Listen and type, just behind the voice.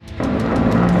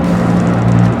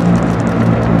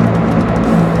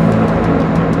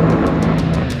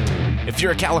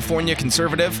you're a California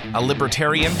conservative, a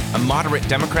libertarian, a moderate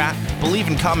Democrat, believe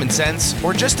in common sense,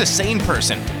 or just a sane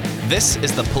person, this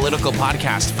is the political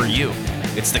podcast for you.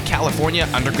 It's the California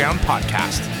Underground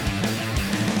Podcast.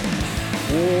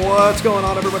 What's going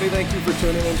on, everybody? Thank you for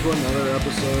tuning in to another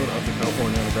episode of the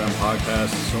California Underground Podcast.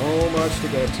 So much to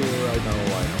get to. I know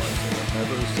I say that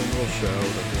every single show,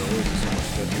 that there always is so much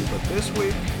to get to. But this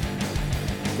week,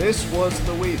 this was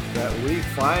the week that we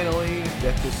finally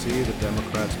get to see the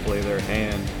Democrats play their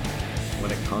hand when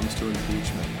it comes to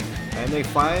impeachment. And they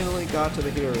finally got to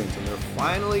the hearings, and they're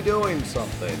finally doing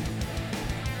something.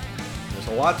 There's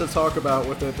a lot to talk about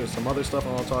with it. There's some other stuff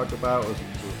I want to talk about with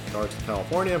regards to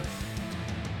California.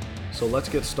 So let's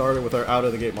get started with our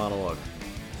out-of-the-gate monologue.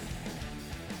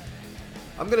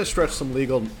 I'm going to stretch some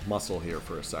legal muscle here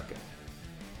for a second.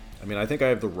 I mean, I think I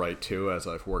have the right to, as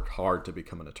I've worked hard to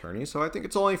become an attorney, so I think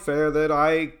it's only fair that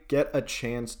I get a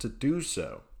chance to do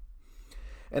so.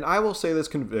 And I will say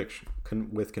this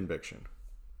with conviction.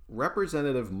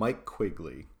 Representative Mike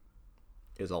Quigley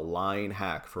is a lying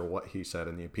hack for what he said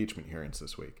in the impeachment hearings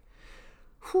this week.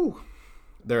 Whew.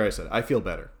 There I said it. I feel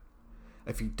better.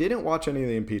 If you didn't watch any of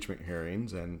the impeachment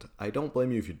hearings, and I don't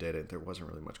blame you if you didn't, there wasn't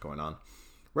really much going on,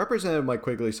 Representative Mike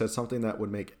Quigley said something that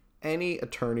would make any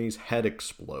attorney's head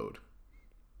explode.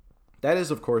 That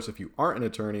is, of course, if you aren't an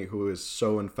attorney who is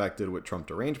so infected with Trump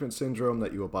derangement syndrome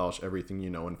that you abolish everything you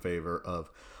know in favor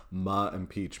of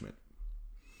impeachment.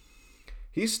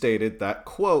 He stated that,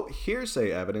 quote, hearsay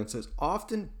evidence is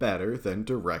often better than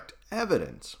direct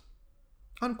evidence,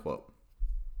 unquote.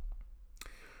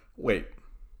 Wait,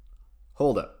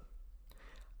 hold up.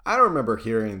 I don't remember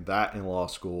hearing that in law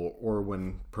school or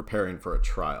when preparing for a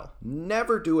trial.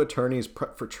 Never do attorneys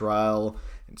prep for trial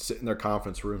and sit in their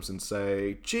conference rooms and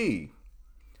say, gee,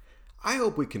 I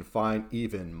hope we can find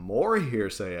even more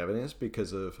hearsay evidence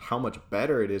because of how much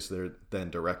better it is than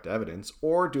direct evidence.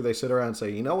 Or do they sit around and say,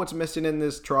 you know what's missing in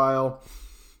this trial?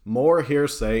 More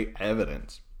hearsay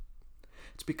evidence.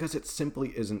 It's because it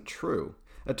simply isn't true.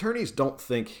 Attorneys don't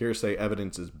think hearsay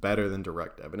evidence is better than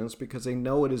direct evidence because they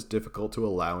know it is difficult to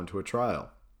allow into a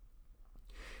trial.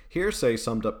 Hearsay,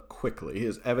 summed up quickly,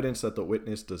 is evidence that the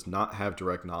witness does not have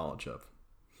direct knowledge of.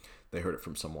 They heard it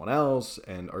from someone else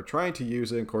and are trying to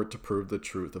use it in court to prove the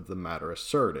truth of the matter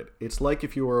asserted. It's like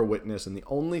if you were a witness and the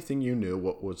only thing you knew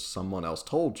was someone else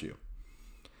told you.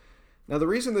 Now, the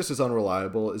reason this is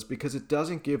unreliable is because it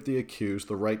doesn't give the accused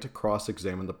the right to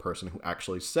cross-examine the person who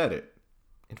actually said it.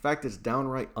 In fact, it's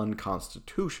downright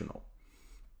unconstitutional.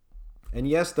 And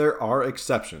yes, there are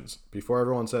exceptions. Before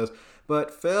everyone says,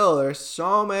 but Phil, there's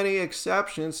so many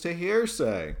exceptions to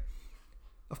hearsay.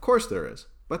 Of course there is.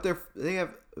 But they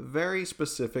have very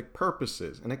specific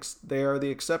purposes. And they are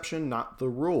the exception, not the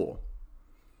rule.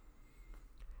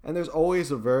 And there's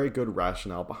always a very good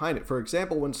rationale behind it. For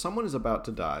example, when someone is about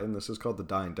to die, and this is called the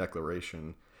dying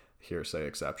declaration hearsay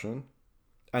exception,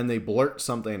 and they blurt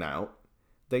something out,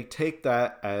 they take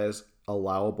that as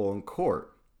allowable in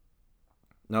court.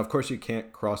 Now, of course, you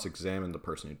can't cross-examine the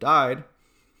person who died.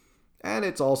 And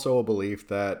it's also a belief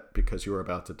that because you are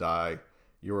about to die,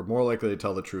 you are more likely to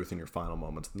tell the truth in your final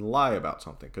moments than lie about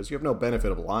something, because you have no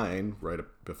benefit of lying right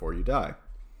before you die.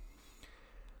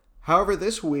 However,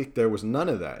 this week, there was none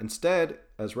of that. Instead,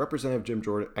 as Representative Jim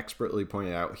Jordan expertly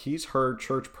pointed out, he's heard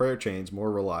church prayer chains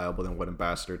more reliable than what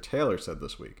Ambassador Taylor said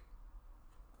this week.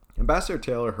 Ambassador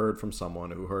Taylor heard from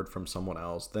someone who heard from someone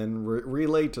else, then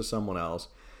relayed to someone else,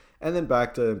 and then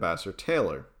back to Ambassador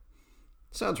Taylor.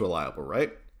 Sounds reliable,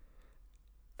 right?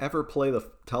 Ever play the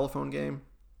telephone game?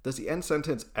 Does the end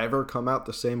sentence ever come out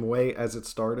the same way as it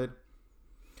started?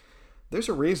 There's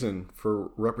a reason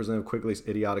for Representative Quigley's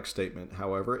idiotic statement,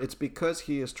 however. It's because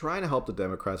he is trying to help the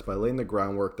Democrats by laying the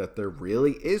groundwork that there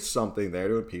really is something there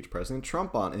to impeach President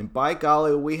Trump on. And by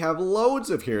golly, we have loads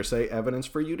of hearsay evidence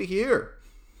for you to hear.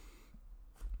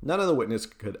 None of the witnesses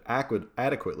could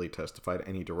adequately testify to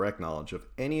any direct knowledge of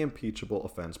any impeachable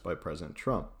offense by President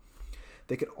Trump.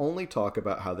 They could only talk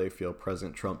about how they feel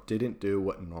President Trump didn't do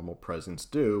what normal presidents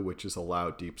do, which is allow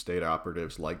deep state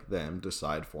operatives like them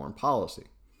decide foreign policy.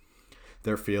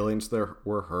 Their feelings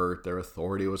were hurt, their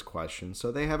authority was questioned,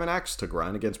 so they have an axe to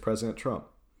grind against President Trump.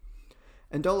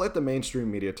 And don't let the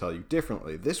mainstream media tell you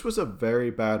differently. This was a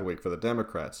very bad week for the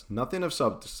Democrats. Nothing of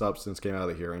substance came out of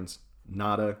the hearings.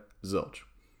 Nada, zilch.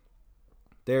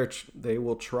 They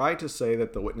will try to say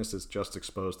that the witnesses just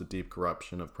exposed the deep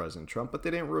corruption of President Trump, but they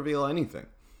didn't reveal anything.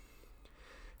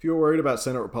 If you were worried about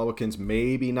Senate Republicans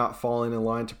maybe not falling in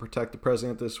line to protect the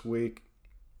president this week,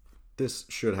 this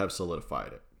should have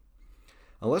solidified it.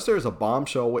 Unless there is a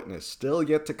bombshell witness still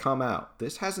yet to come out,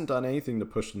 this hasn't done anything to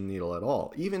push the needle at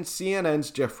all. Even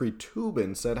CNN's Jeffrey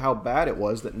Toobin said how bad it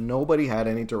was that nobody had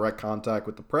any direct contact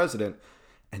with the president,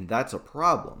 and that's a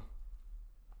problem.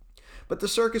 But the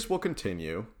circus will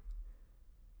continue,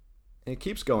 and it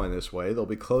keeps going this way. They'll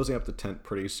be closing up the tent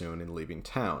pretty soon and leaving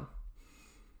town.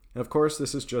 And of course,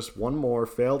 this is just one more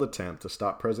failed attempt to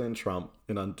stop President Trump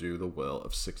and undo the will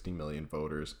of 60 million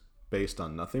voters based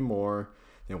on nothing more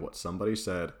than what somebody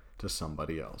said to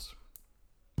somebody else.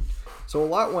 So a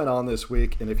lot went on this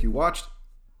week, and if you watched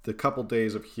the couple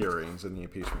days of hearings and the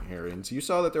impeachment hearings, you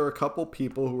saw that there were a couple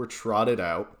people who were trotted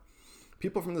out.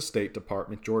 People from the State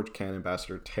Department, George Kent,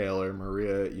 Ambassador Taylor,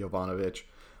 Maria Yovanovitch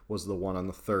was the one on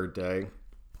the third day,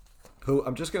 who,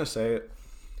 I'm just going to say it,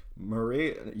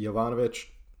 Maria Yovanovitch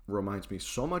reminds me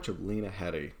so much of Lena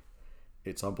Headey.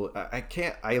 It's unbelievable.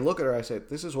 I look at her, I say,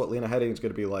 this is what Lena Headey is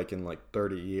going to be like in like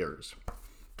 30 years.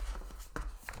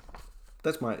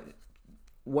 That's my...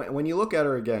 When you look at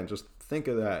her again, just think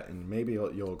of that, and maybe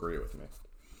you'll agree with me.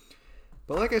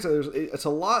 But like I said, it's a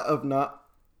lot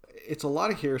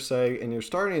of hearsay, and you're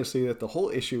starting to see that the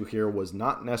whole issue here was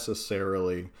not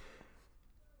necessarily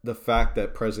the fact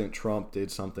that President Trump did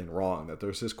something wrong, that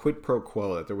there's this quid pro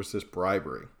quo, that there was this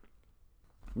bribery.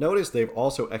 Notice they've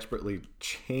also expertly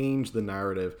changed the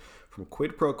narrative from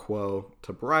quid pro quo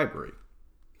to bribery.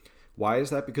 Why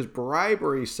is that? Because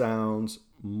bribery sounds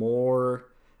more,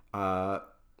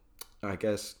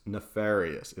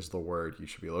 nefarious is the word you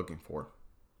should be looking for.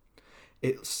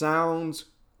 It sounds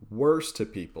worse to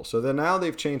people. So then now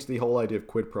they've changed the whole idea of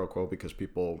quid pro quo because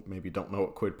people maybe don't know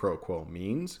what quid pro quo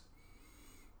means.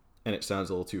 And it sounds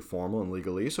a little too formal and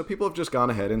legalese. So people have just gone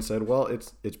ahead and said, well,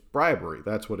 it's bribery.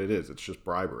 That's what it is. It's just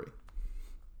bribery.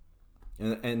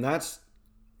 And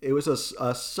it was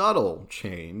a subtle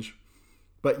change,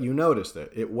 but you noticed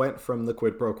it. It went from the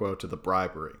quid pro quo to the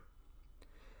bribery.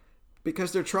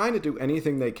 Because they're trying to do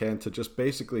anything they can to just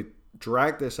basically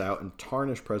drag this out and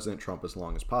tarnish President Trump as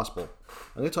long as possible.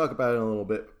 I'm going to talk about it in a little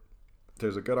bit.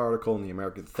 There's a good article in the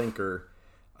American Thinker,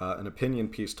 an opinion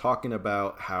piece talking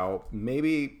about how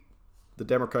maybe the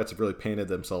Democrats have really painted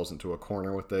themselves into a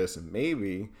corner with this, and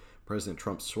maybe President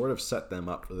Trump sort of set them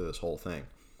up for this whole thing.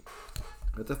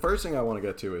 But the first thing I want to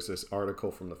get to is this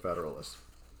article from the Federalist.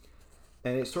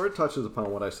 And it sort of touches upon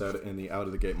what I said in the Out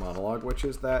of the Gate monologue, which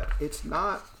is that it's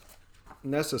not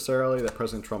necessarily that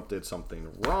President Trump did something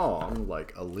wrong,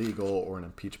 like illegal or an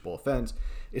impeachable offense.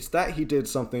 It's that he did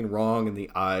something wrong in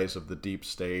the eyes of the deep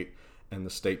state and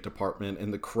the State Department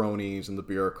and the cronies and the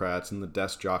bureaucrats and the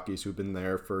desk jockeys who've been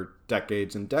there for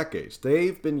decades and decades.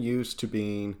 They've been used to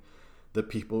being the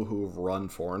people who have run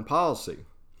foreign policy.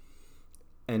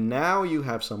 And now you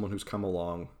have someone who's come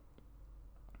along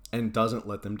and doesn't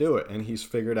let them do it. And he's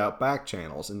figured out back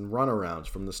channels and runarounds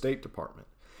from the State Department.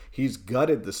 He's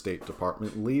gutted the State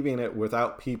Department, leaving it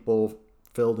without people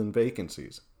filled in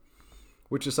vacancies.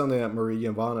 Which is something that Maria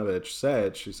Yovanovitch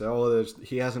said. She said,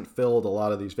 he hasn't filled a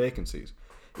lot of these vacancies.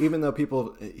 Even though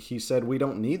he said, we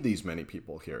don't need these many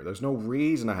people here. There's no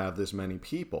reason to have this many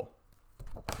people.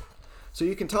 So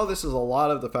you can tell this is a lot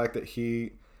of the fact that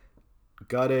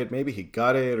maybe he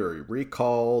gutted, or he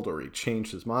recalled, or he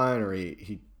changed his mind, or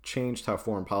he changed how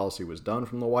foreign policy was done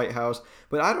from the White House.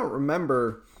 But I don't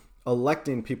remember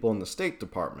electing people in the State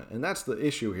Department. And that's the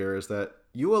issue here, is that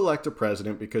you elect a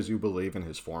president because you believe in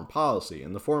his foreign policy,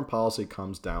 and the foreign policy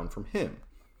comes down from him.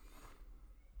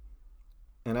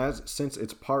 And since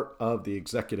it's part of the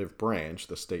executive branch,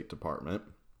 the State Department,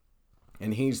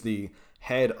 and he's the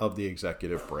head of the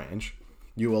executive branch,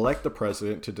 you elect the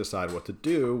president to decide what to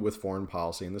do with foreign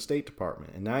policy in the State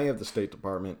Department. And now you have the State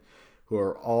Department who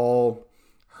are all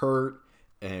hurt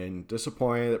and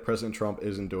disappointed that President Trump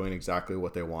isn't doing exactly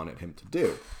what they wanted him to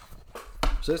do.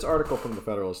 So this article from the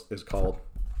Federalist is called,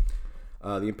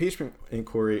 The Impeachment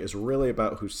Inquiry is Really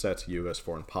About Who Sets U.S.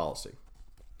 Foreign Policy.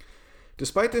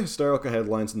 Despite the hysterical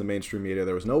headlines in the mainstream media,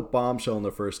 there was no bombshell on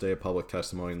the first day of public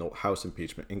testimony in the House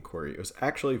impeachment inquiry. It was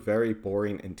actually very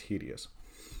boring and tedious.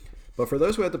 But for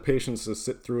those who had the patience to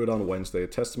sit through it on Wednesday, the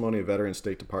testimony of veteran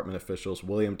State Department officials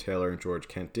William Taylor and George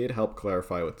Kent did help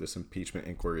clarify what this impeachment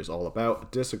inquiry is all about: a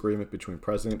disagreement between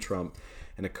President Trump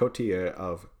and a coterie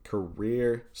of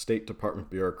career State Department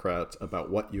bureaucrats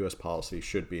about what U.S. policy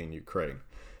should be in Ukraine.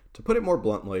 To put it more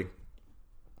bluntly,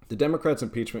 the Democrats'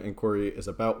 impeachment inquiry is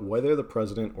about whether the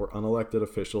president or unelected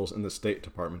officials in the State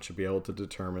Department should be able to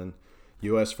determine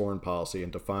U.S. foreign policy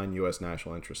and define U.S.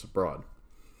 national interests abroad.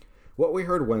 What we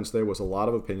heard Wednesday was a lot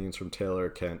of opinions from Taylor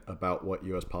and Kent about what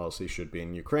U.S. policy should be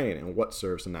in Ukraine and what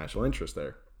serves the national interest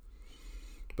there.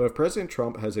 But if President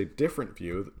Trump has a different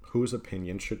view, whose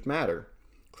opinion should matter?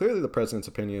 Clearly, the president's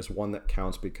opinion is one that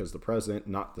counts because the president,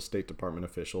 not the State Department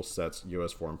official, sets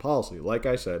U.S. foreign policy. Like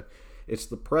I said, it's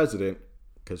the president,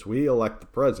 because we elect the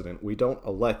president. We don't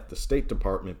elect the State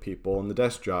Department people and the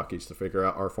desk jockeys to figure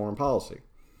out our foreign policy.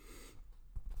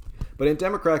 But in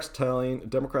Democrats telling,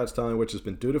 which has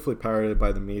been dutifully parroted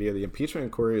by the media, the impeachment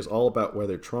inquiry is all about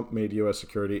whether Trump made U.S.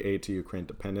 security aid to Ukraine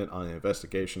dependent on an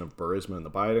investigation of Burisma and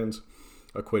the Bidens,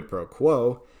 a quid pro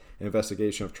quo, an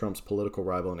investigation of Trump's political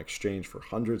rival in exchange for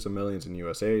hundreds of millions in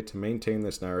U.S. aid. To maintain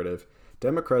this narrative,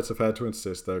 Democrats have had to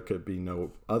insist there could be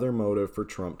no other motive for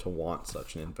Trump to want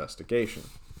such an investigation.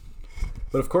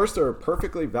 But of course, there are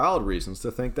perfectly valid reasons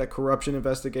to think that corruption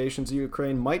investigations in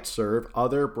Ukraine might serve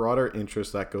other broader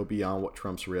interests that go beyond what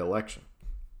Trump's re-election.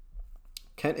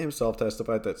 Kent himself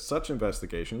testified that such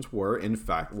investigations were, in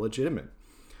fact, legitimate.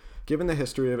 Given the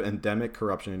history of endemic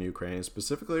corruption in Ukraine,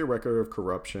 specifically a record of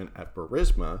corruption at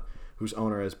Burisma, whose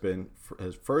owner has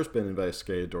first been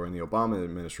investigated during the Obama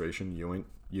administration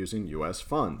using U.S.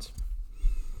 funds.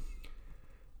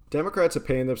 Democrats have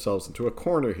painted themselves into a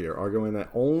corner here, arguing that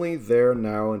only their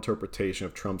narrow interpretation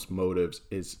of Trump's motives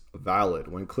is valid,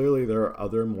 when clearly there are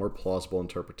other more plausible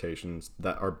interpretations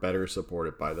that are better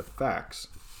supported by the facts.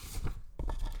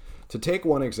 To take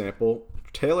one example,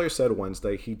 Taylor said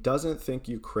Wednesday he doesn't think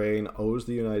Ukraine owes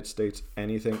the United States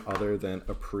anything other than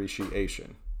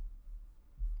appreciation.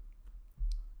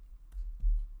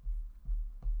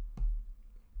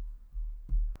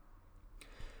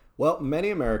 Well, many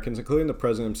Americans, including the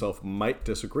president himself, might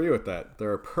disagree with that.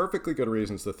 There are perfectly good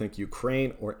reasons to think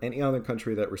Ukraine or any other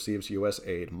country that receives U.S.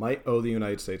 aid might owe the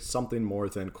United States something more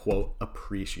than, quote,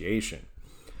 appreciation.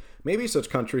 Maybe such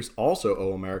countries also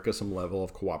owe America some level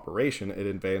of cooperation in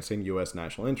advancing U.S.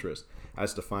 national interests,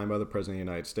 as defined by the President of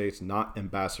the United States, not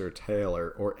Ambassador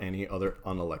Taylor or any other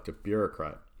unelected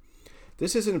bureaucrat.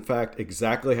 This is in fact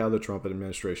exactly how the Trump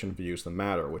administration views the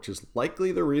matter, which is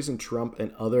likely the reason Trump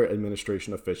and other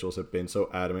administration officials have been so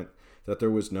adamant that there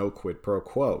was no quid pro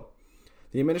quo.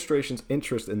 The administration's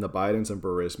interest in the Bidens and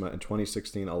Burisma in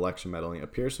 2016 election meddling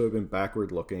appears to have been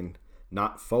backward-looking,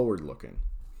 not forward-looking.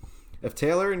 If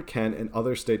Taylor and Kent and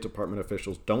other State Department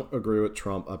officials don't agree with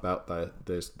Trump about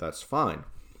this, that's fine.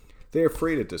 They are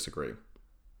free to disagree.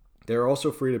 They are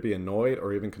also free to be annoyed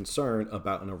or even concerned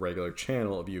about an irregular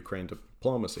channel of Ukraine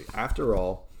diplomacy. After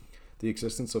all, the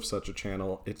existence of such a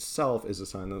channel itself is a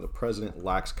sign that the president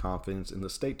lacks confidence in the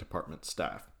State Department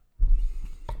staff.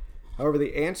 However,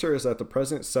 the answer is that the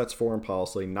president sets foreign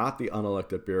policy, not the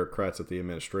unelected bureaucrats at the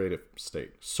administrative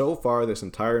state. So far, this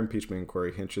entire impeachment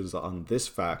inquiry hinges on this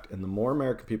fact, and the more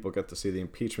American people get to see the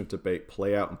impeachment debate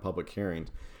play out in public hearings,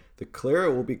 the clearer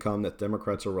it will become that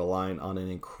Democrats are relying on an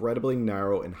incredibly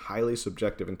narrow and highly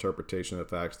subjective interpretation of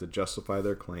the facts to justify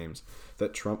their claims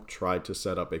that Trump tried to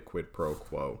set up a quid pro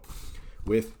quo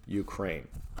with Ukraine.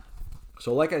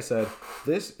 So like I said,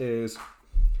 this is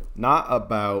not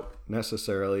about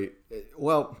necessarily,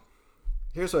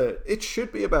 it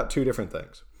should be about two different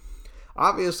things.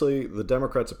 Obviously, the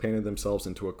Democrats have painted themselves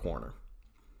into a corner.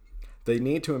 They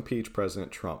need to impeach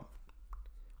President Trump.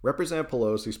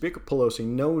 Speaker Pelosi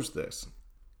knows this.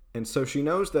 And so she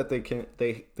knows that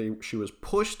she was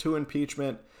pushed to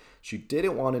impeachment. She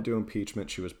didn't want to do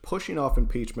impeachment. She was pushing off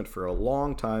impeachment for a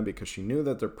long time because she knew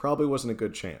that there probably wasn't a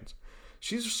good chance.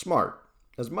 She's smart.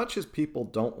 As much as people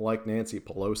don't like Nancy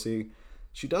Pelosi,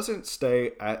 she doesn't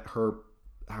stay at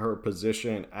her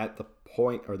position at the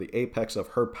point or the apex of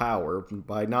her power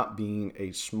by not being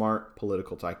a smart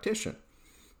political tactician.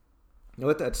 Now,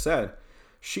 with that said,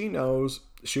 she knows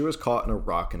she was caught in a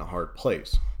rock and a hard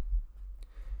place.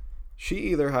 She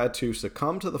either had to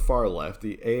succumb to the far left,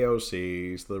 the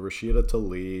AOCs, the Rashida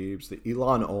Tlaibs, the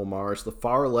Ilhan Omars, the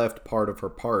far left part of her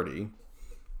party,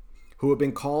 who have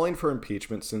been calling for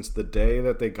impeachment since the day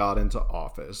that they got into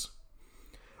office,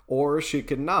 or she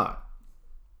could not.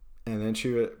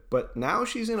 But now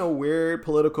she's in a weird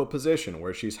political position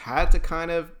where she's had to kind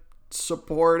of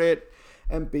support it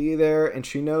and be there, and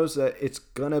she knows that it's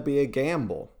gonna be a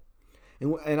gamble.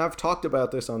 And I've talked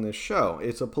about this on this show.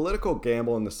 It's a political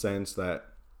gamble in the sense that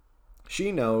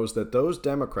she knows that those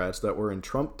Democrats that were in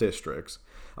Trump districts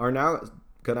are now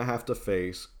gonna have to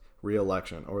face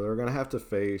re-election, or they're gonna have to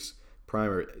face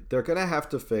primary. They're gonna have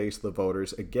to face the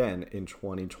voters again in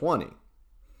 2020.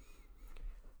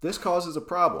 This causes a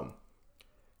problem.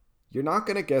 You're not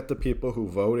going to get the people who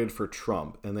voted for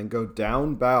Trump and then go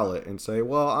down ballot and say,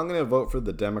 well, I'm going to vote for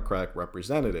the Democratic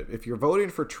representative. If you're voting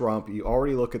for Trump, you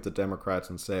already look at the Democrats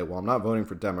and say, well, I'm not voting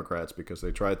for Democrats because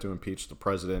they tried to impeach the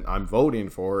president I'm voting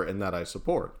for and that I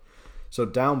support. So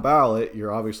down ballot,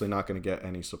 you're obviously not going to get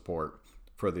any support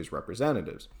for these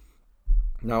representatives.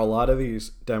 Now, a lot of these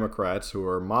Democrats who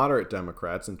are moderate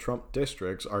Democrats in Trump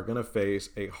districts are going to face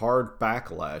a hard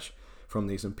backlash from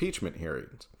these impeachment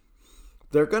hearings.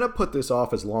 They're going to put this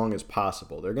off as long as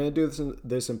possible. They're going to do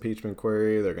this impeachment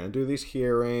query. They're going to do these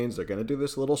hearings. They're going to do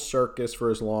this little circus for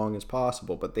as long as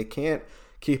possible. But they can't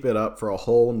keep it up for a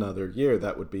whole nother year.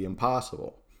 That would be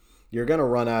impossible. You're going to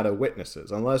run out of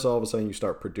witnesses unless all of a sudden you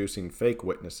start producing fake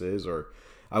witnesses, or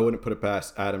I wouldn't put it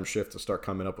past Adam Schiff to start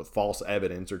coming up with false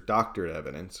evidence or doctored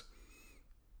evidence.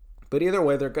 But either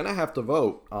way, they're going to have to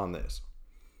vote on this.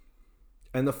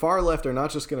 And the far left are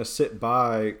not just going to sit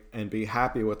by and be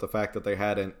happy with the fact that they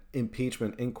had an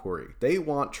impeachment inquiry. They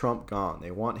want Trump gone.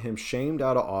 They want him shamed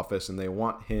out of office, and they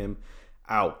want him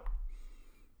out.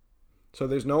 So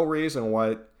there's no reason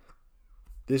why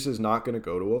this is not going to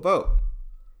go to a vote.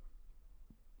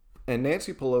 And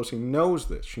Nancy Pelosi knows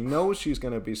this. She knows she's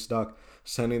going to be stuck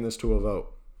sending this to a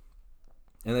vote.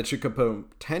 And that she could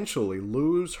potentially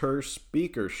lose her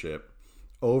speakership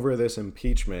over this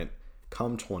impeachment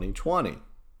come 2020.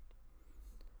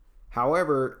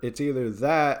 However, it's either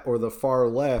that or the far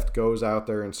left goes out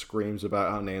there and screams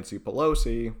about how Nancy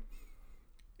Pelosi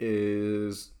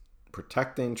is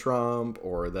protecting Trump,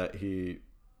 or that he,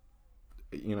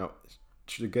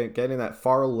 getting that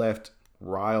far left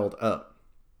riled up.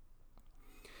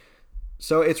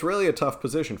 So it's really a tough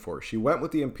position for her. She went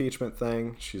with the impeachment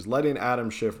thing. She's letting Adam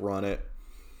Schiff run it.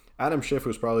 Adam Schiff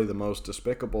was probably the most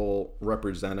despicable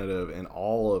representative in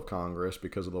all of Congress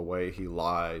because of the way he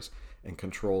lies and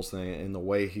controls things and the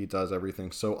way he does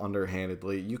everything so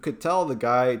underhandedly. You could tell the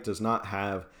guy does not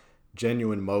have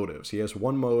genuine motives. He has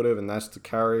one motive, and that's to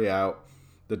carry out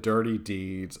the dirty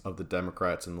deeds of the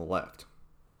Democrats and the left.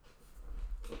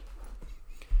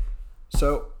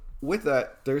 So with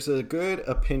that, there's a good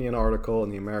opinion article in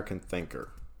the American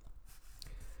Thinker.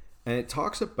 And it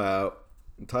talks about,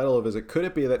 the title of it, could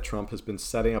it be that Trump has been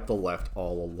setting up the left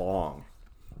all along?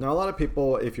 Now, a lot of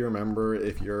people, if you remember,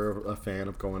 if you're a fan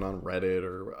of going on Reddit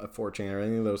or 4chan or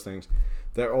any of those things,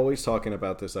 they're always talking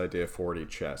about this idea of 4D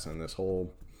chess and this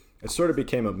whole, it sort of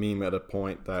became a meme at a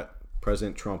point that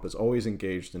President Trump is always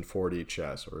engaged in 4D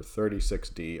chess or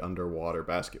 36D underwater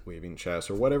basket weaving chess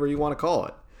or whatever you want to call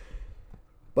it.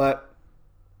 But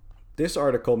this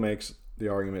article makes the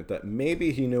argument that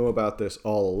maybe he knew about this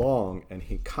all along and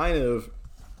he kind of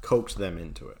coaxed them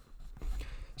into it.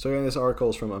 So again, this article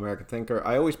is from American Thinker.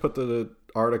 I always put the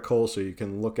article so you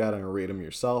can look at it and read them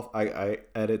yourself. I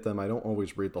edit them. I don't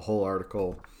always read the whole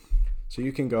article. So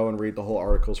you can go and read the whole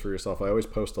articles for yourself. I always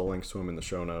post the links to them in the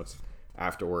show notes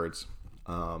afterwards.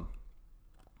 So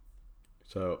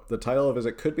the title of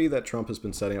it could be that Trump has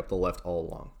been setting up the left all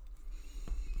along.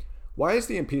 Why has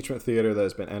the impeachment theater that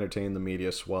has been entertaining the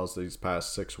media swells these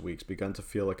past 6 weeks begun to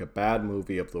feel like a bad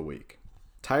movie of the week?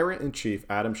 Tyrant-in-chief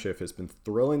Adam Schiff has been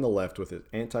thrilling the left with his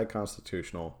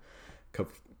anti-constitutional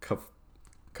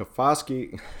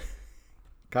Kafsky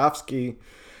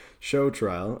show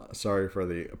trial. Sorry for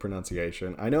the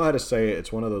pronunciation. I know how to say it.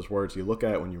 It's one of those words you look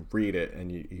at when you read it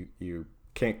and you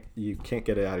can't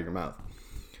get it out of your mouth.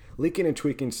 Leaking and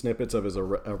tweaking snippets of his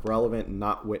irrelevant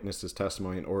not witnesses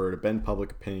testimony in order to bend public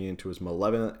opinion to his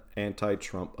malevolent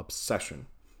anti-Trump obsession.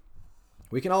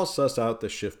 We can all suss out the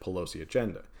Schiff-Pelosi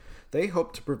agenda. They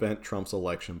hope to prevent Trump's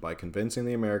election by convincing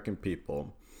the American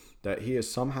people that he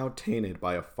is somehow tainted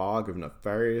by a fog of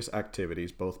nefarious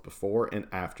activities both before and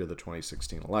after the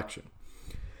 2016 election.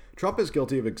 Trump is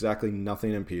guilty of exactly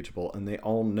nothing impeachable, and they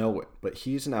all know it, but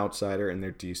he's an outsider in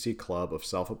their DC club of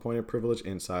self-appointed privileged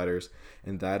insiders,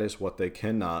 and that is what they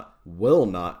will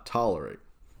not tolerate.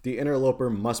 The interloper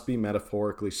must be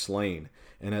metaphorically slain,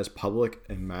 in as public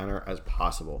a manner as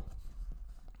possible.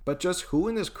 But just who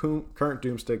in this current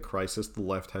doomsday crisis the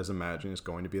left has imagined is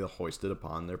going to be hoisted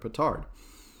upon their petard?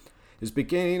 It's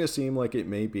beginning to seem like it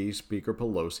may be Speaker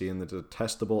Pelosi and the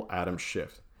detestable Adam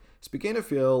Schiff. It's beginning to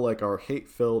feel like our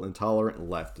hate-filled, intolerant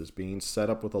left is being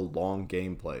set up with a long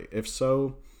gameplay. If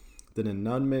so, the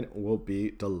annulment will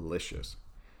be delicious.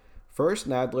 First,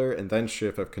 Nadler and then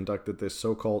Schiff have conducted this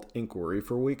so-called inquiry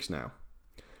for weeks now.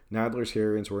 Nadler's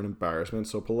hearings were an embarrassment,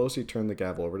 so Pelosi turned the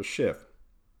gavel over to Schiff.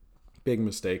 Big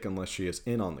mistake unless she is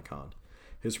in on the con.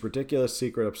 His ridiculous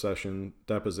secret obsession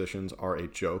depositions are a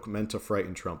joke meant to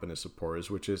frighten Trump and his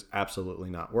supporters, which is absolutely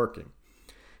not working.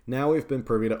 Now we've been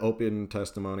privy to open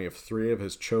testimony of 3 of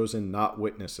his chosen not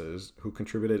witnesses who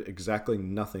contributed exactly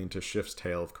nothing to Schiff's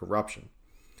tale of corruption.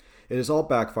 It is all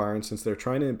backfiring since they're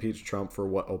trying to impeach Trump for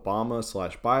what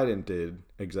Obama/Biden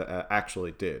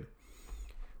actually did.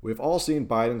 We've all seen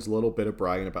Biden's little bit of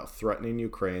bragging about threatening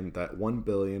Ukraine that $1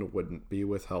 billion wouldn't be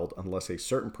withheld unless a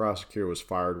certain prosecutor was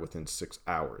fired within 6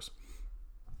 hours.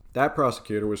 That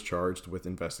prosecutor was charged with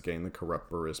investigating the corrupt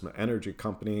Burisma Energy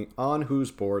Company, on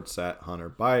whose board sat Hunter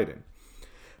Biden.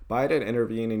 Biden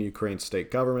intervened in Ukraine's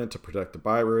state government to protect the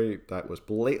bribery that was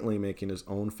blatantly making his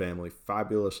own family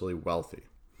fabulously wealthy.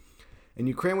 And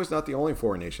Ukraine was not the only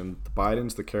foreign nation. The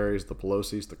Bidens, the Kerrys, the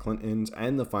Pelosi's, the Clintons,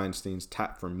 and the Feinsteins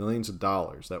tapped for millions of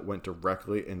dollars that went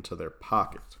directly into their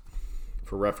pockets.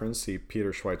 For reference, see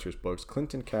Peter Schweizer's books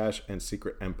Clinton Cash and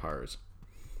Secret Empires.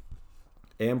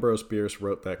 Ambrose Bierce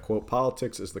wrote that, quote,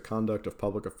 politics is the conduct of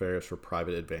public affairs for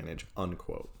private advantage,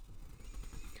 unquote.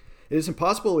 It is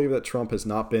impossible to believe that Trump has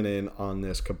not been in on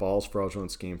this cabal's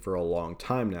fraudulent scheme for a long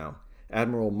time now.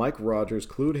 Admiral Mike Rogers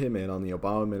clued him in on the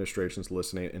Obama administration's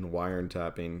listening and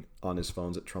wiretapping on his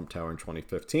phones at Trump Tower in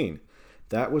 2015.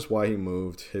 That was why he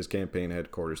moved his campaign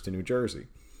headquarters to New Jersey.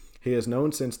 He has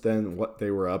known since then what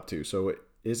they were up to, so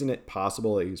isn't it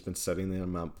possible that he's been setting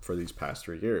them up for these past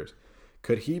 3 years?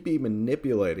 Could he be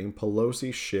manipulating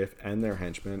Pelosi, Schiff, and their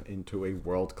henchmen into a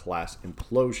world-class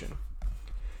implosion?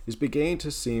 It's beginning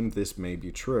to seem this may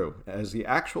be true, as the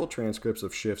actual transcripts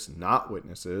of Schiff's not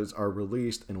witnesses are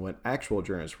released, and when actual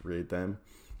journalists read them,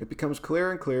 it becomes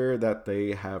clearer and clearer that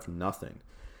they have nothing.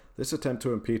 This attempt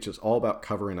to impeach is all about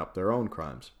covering up their own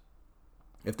crimes.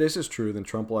 If this is true, then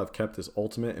Trump will have kept his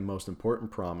ultimate and most important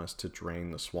promise to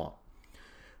drain the swamp.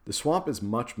 The swamp is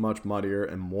much, much muddier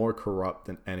and more corrupt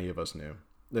than any of us knew.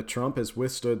 That Trump has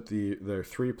withstood their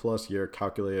 3+ year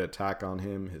calculated attack on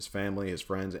him, his family, his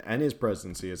friends, and his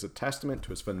presidency is a testament to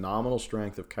his phenomenal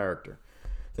strength of character.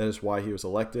 That is why he was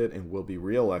elected and will be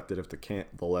re-elected if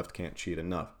the left can't cheat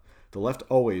enough. The left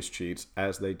always cheats,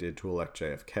 as they did to elect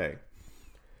JFK.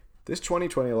 This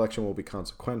 2020 election will be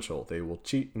consequential. They will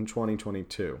cheat in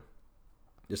 2022.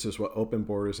 This is what open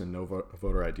borders and no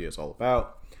voter ID is all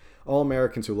about. All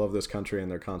Americans who love this country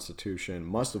and their Constitution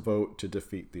must vote to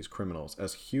defeat these criminals.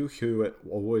 As Hugh Hewitt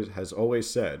has always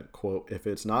said, quote, if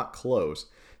it's not close,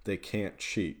 they can't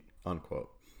cheat, unquote.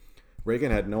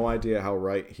 Reagan had no idea how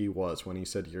right he was when he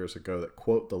said years ago that,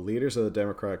 quote, the leaders of the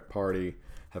Democratic Party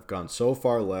have gone so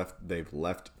far left, they've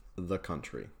left the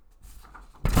country.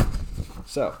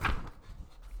 So,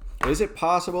 is it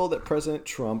possible that President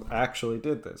Trump actually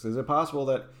did this? Is it possible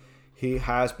that he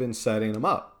has been setting them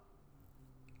up?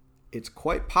 It's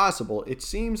quite possible. It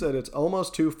seems that it's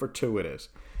almost too fortuitous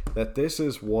that this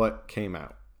is what came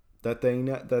out. That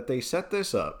they set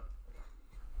this up,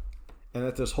 and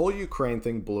that this whole Ukraine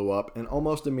thing blew up, and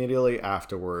almost immediately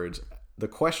afterwards, the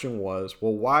question was,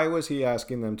 well, why was he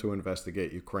asking them to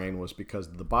investigate Ukraine? Was because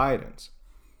of the Bidens.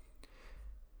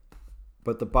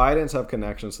 But the Bidens have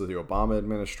connections to the Obama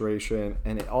administration,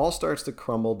 and it all starts to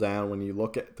crumble down when you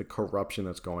look at the corruption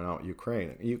that's going on with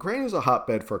Ukraine. Ukraine is a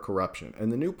hotbed for corruption,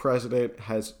 and the new president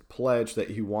has pledged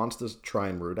that he wants to try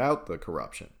and root out the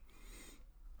corruption.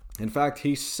 In fact,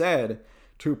 he said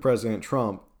to President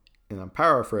Trump, and I'm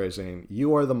paraphrasing,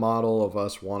 you are the model of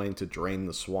us wanting to drain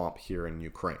the swamp here in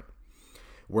Ukraine.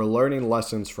 We're learning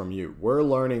lessons from you. We're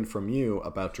learning from you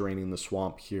about draining the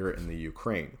swamp here in the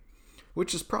Ukraine.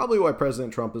 Which is probably why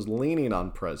President Trump is leaning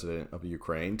on President of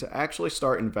Ukraine to actually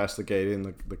start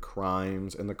investigating the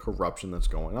crimes and the corruption that's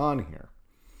going on here.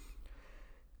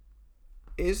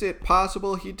 Is it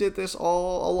possible he did this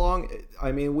all along?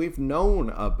 I mean, we've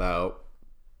known about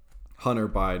Hunter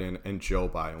Biden and Joe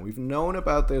Biden. We've known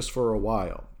about this for a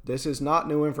while. This is not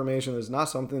new information. This is not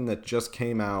something that just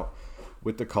came out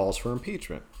with the calls for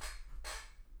impeachment.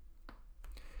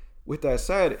 With that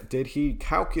said, did he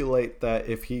calculate that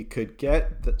if he could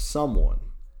get someone,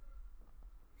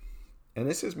 and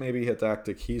this is maybe a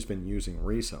tactic he's been using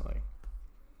recently,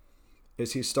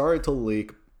 is he started to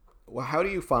leak, well, how do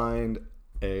you find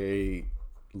a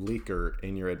leaker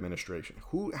in your administration?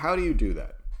 How do you do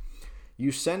that?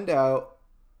 You send out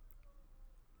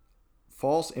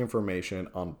false information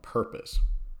on purpose,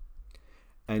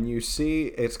 and you see,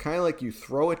 it's kind of like you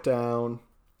throw it down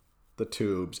the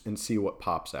tubes and see what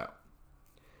pops out.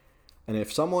 And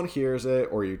if someone hears it,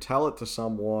 or you tell it to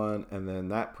someone, and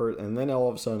then and then all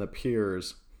of a sudden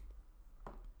appears,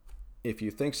 if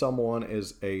you think someone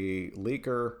is a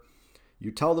leaker,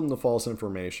 you tell them the false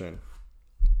information,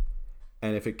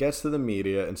 and if it gets to the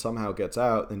media and somehow gets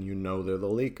out, then you know they're the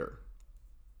leaker.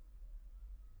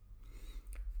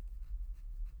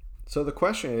 So the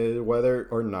question is whether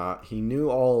or not he knew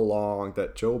all along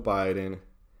that Joe Biden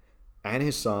and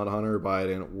his son, Hunter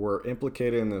Biden, were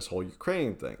implicated in this whole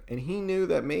Ukraine thing. And he knew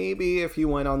that maybe if he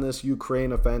went on this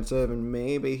Ukraine offensive and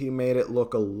maybe he made it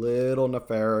look a little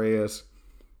nefarious,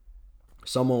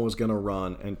 someone was going to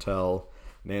run and tell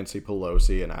Nancy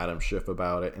Pelosi and Adam Schiff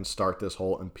about it and start this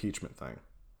whole impeachment thing.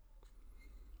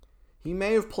 He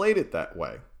may have played it that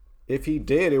way. If he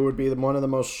did, it would be one of the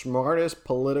most smartest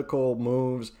political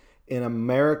moves in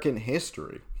American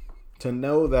history. To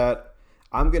know that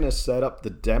I'm going to set up the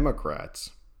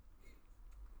Democrats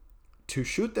to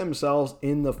shoot themselves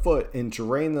in the foot and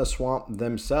drain the swamp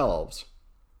themselves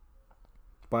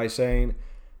by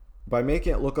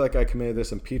making it look like I committed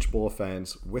this impeachable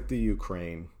offense with the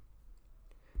Ukraine,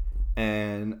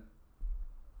 and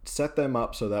set them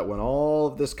up so that when all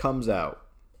of this comes out,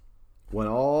 when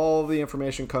all the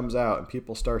information comes out and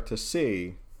people start to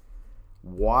see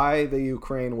why the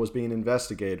Ukraine was being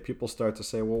investigated, people start to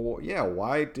say, well, yeah,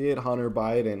 why did Hunter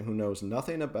Biden, who knows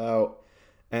nothing about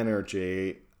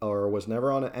energy or was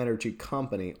never on an energy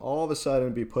company, all of a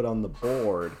sudden be put on the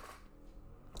board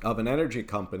of an energy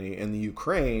company in the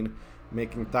Ukraine,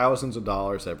 making thousands of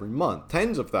dollars every month,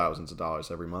 tens of thousands of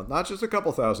dollars every month, not just a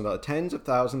couple $1,000s, tens of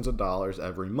thousands of dollars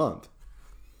every month.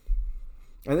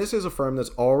 And this is a firm that's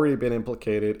already been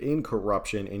implicated in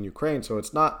corruption in Ukraine, so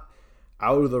it's not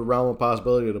out of the realm of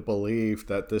possibility to believe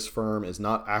that this firm is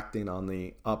not acting on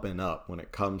the up and up when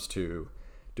it comes to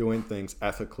doing things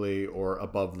ethically or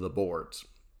above the boards.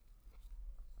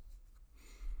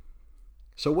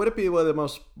 So would it be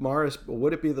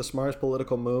the smartest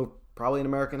political move probably in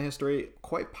American history?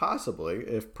 Quite possibly,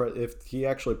 if he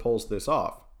actually pulls this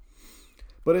off.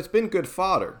 But it's been good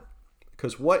fodder,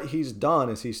 because what he's done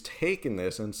is he's taken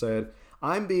this and said,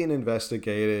 I'm being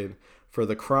investigated for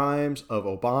the crimes of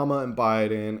Obama and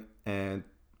Biden, and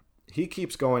he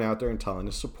keeps going out there and telling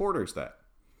his supporters that.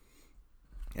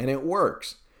 And it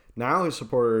works. Now his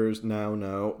supporters now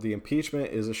know the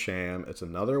impeachment is a sham. It's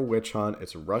another witch hunt.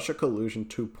 It's Russia collusion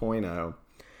 2.0.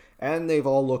 And they've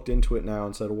all looked into it now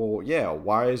and said, well, yeah,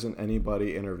 why isn't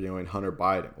anybody interviewing Hunter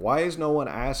Biden? Why is no one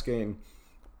asking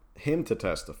him to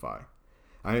testify?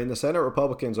 I mean, the Senate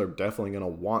Republicans are definitely going to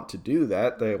want to do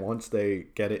that. Once they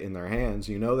get it in their hands,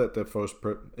 you know that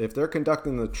if they're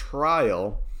conducting the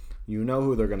trial, you know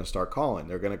who they're going to start calling.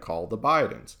 They're going to call the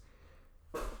Bidens.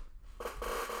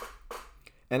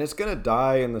 And it's going to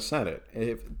die in the Senate.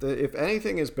 If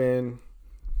anything has been...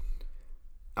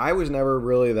 I was never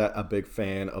really a big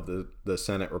fan of the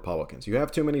Senate Republicans. You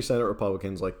have too many Senate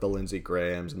Republicans like the Lindsey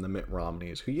Grahams and the Mitt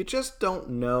Romneys, who you just don't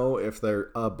know if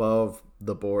they're above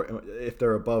the board, if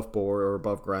they're above board or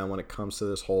above ground when it comes to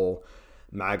this whole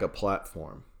MAGA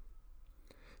platform.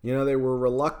 You know, they were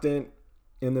reluctant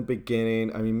in the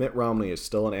beginning. I mean, Mitt Romney is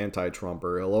still an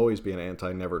anti-Trumper. He'll always be an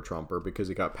anti-never-Trumper because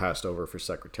he got passed over for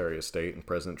Secretary of State and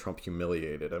President Trump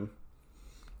humiliated him.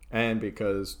 And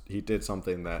because he did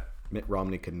something that Mitt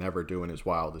Romney could never do in his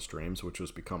wildest dreams, which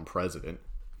was become president.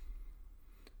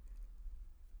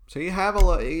 So you have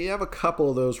a couple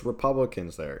of those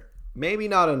Republicans there. Maybe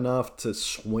not enough to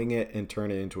swing it and turn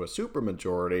it into a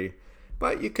supermajority,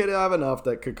 but you could have enough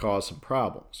that could cause some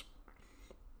problems.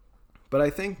 But I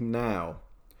think now,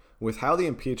 with how the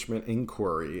impeachment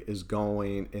inquiry is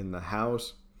going in the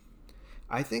House,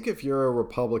 I think if you're a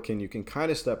Republican, you can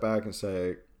kind of step back and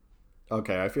say,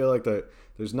 okay, I feel like that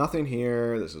there's nothing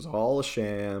here. This is all a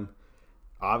sham.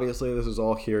 Obviously, this is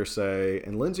all hearsay.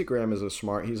 And Lindsey Graham he's a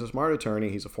smart attorney.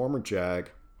 He's a former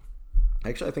JAG.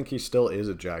 Actually, I think he still is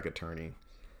a JAG attorney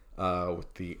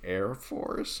with the Air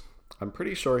Force. I'm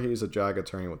pretty sure he's a JAG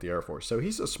attorney with the Air Force. So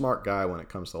he's a smart guy when it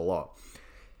comes to the law.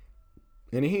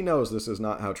 And he knows this is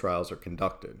not how trials are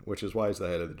conducted, which is why he's the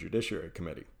head of the Judiciary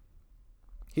Committee.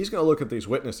 He's going to look at these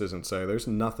witnesses and say, there's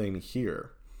nothing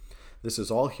here. This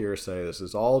is all hearsay. This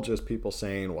is all just people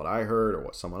saying what I heard or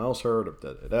what someone else heard or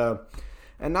da-da-da.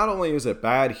 And not only is it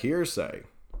bad hearsay,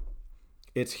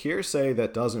 it's hearsay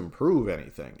that doesn't prove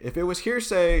anything. If it was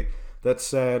hearsay that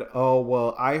said, oh,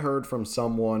 well, I heard from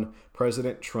someone,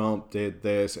 President Trump did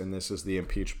this and this is the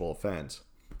impeachable offense,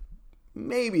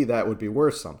 maybe that would be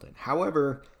worth something.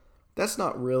 However, that's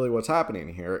not really what's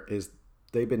happening here. Is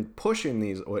they've been pushing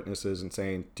these witnesses and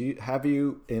saying, have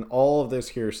you, in all of this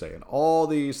hearsay and all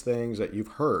these things that you've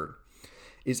heard,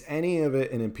 is any of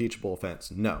it an impeachable offense?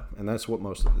 No. And that's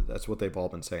what they've all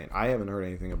been saying. I haven't heard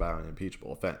anything about an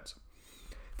impeachable offense.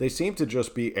 They seem to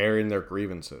just be airing their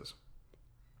grievances.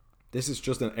 This is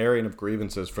just an airing of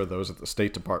grievances for those at the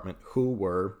State Department who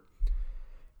were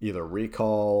either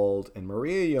recalled, and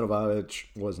Maria Yovanovitch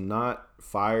was not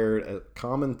fired.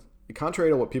 Contrary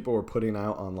to what people were putting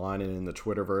out online and in the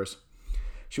Twitterverse,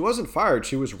 she wasn't fired,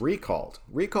 she was recalled.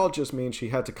 Recalled just means she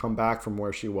had to come back from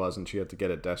where she was and she had to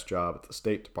get a desk job at the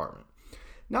State Department.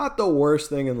 Not the worst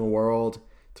thing in the world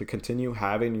to continue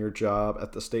having your job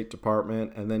at the State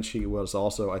Department. And then she was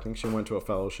also, I think she went to a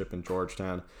fellowship in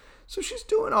Georgetown. So she's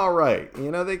doing all right.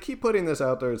 You know, they keep putting this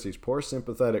out there as these poor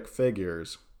sympathetic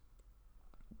figures.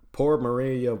 Poor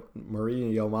Maria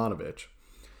Yovanovitch.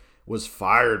 was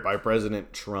fired by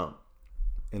President Trump.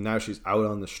 And now she's out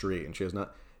on the street and she has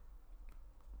not...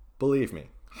 Believe me,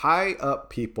 high up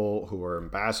people who are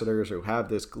ambassadors, who have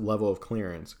this level of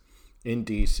clearance in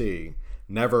DC,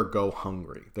 never go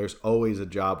hungry. There's always a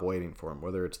job waiting for them,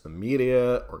 whether it's the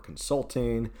media or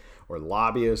consulting or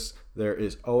lobbyists.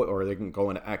 Or they can go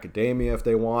into academia if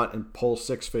they want and pull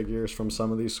six figures from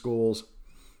some of these schools.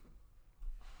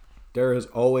 There is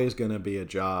always going to be a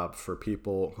job for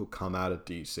people who come out of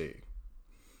DC.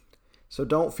 So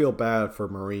don't feel bad for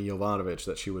Marie Yovanovitch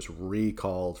that she was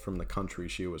recalled from the country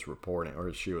she was reporting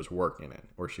or she was working in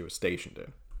or she was stationed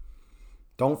in.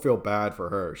 Don't feel bad for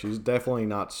her. She's definitely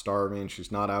not starving.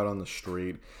 She's not out on the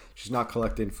street. She's not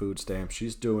collecting food stamps.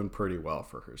 She's doing pretty well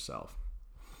for herself.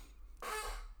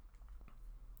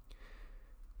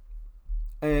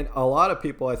 And a lot of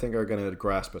people, I think, are going to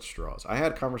grasp at straws. I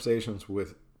had conversations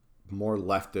with more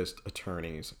leftist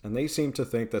attorneys, and they seem to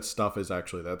think that stuff is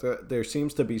actually that. There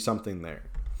seems to be something there.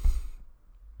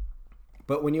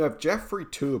 But when you have Jeffrey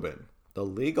Toobin, the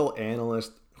legal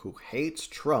analyst who hates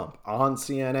Trump, on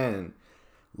CNN,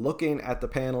 looking at the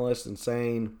panelists and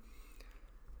saying,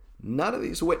 none of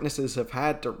these witnesses have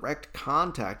had direct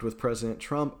contact with President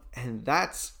Trump, and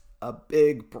that's a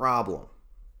big problem.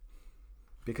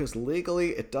 Because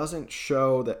legally, it doesn't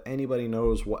show that anybody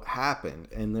knows what happened,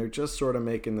 and they're just sort of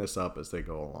making this up as they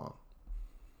go along.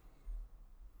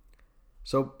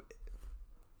 So,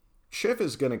 Schiff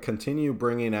is going to continue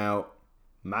bringing out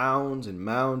mounds and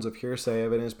mounds of hearsay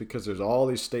evidence because there's all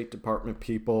these State Department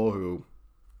people who...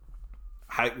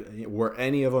 Were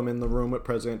any of them in the room with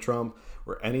President Trump?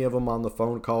 Were any of them on the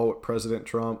phone call with President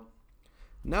Trump?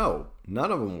 No,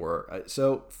 none of them were.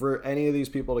 So for any of these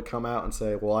people to come out and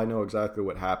say, well, I know exactly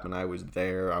what happened. I was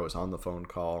there. I was on the phone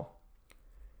call.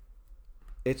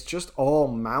 It's just all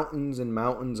mountains and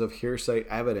mountains of hearsay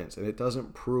evidence, and it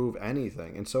doesn't prove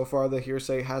anything. And so far, the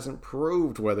hearsay hasn't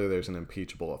proved whether there's an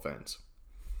impeachable offense.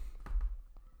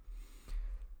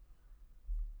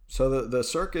 So the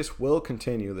circus will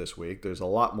continue this week. There's a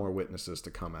lot more witnesses to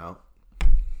come out.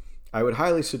 I would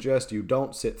highly suggest you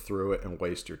don't sit through it and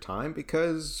waste your time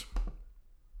because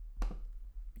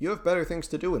you have better things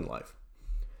to do in life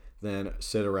than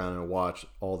sit around and watch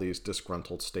all these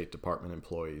disgruntled State Department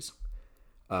employees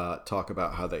talk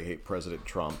about how they hate President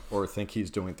Trump or think he's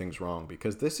doing things wrong,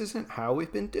 because this isn't how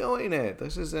we've been doing it.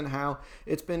 This isn't how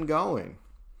it's been going.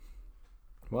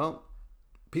 Well,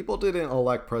 people didn't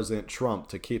elect President Trump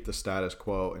to keep the status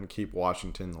quo and keep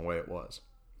Washington the way it was.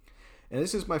 And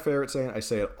this is my favorite saying. I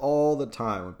say it all the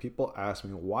time when people ask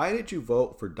me, why did you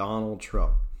vote for Donald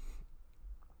Trump?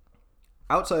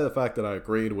 Outside of the fact that I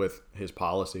agreed with his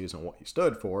policies and what he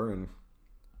stood for, and,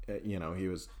 he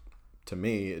was, to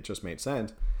me, it just made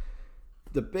sense.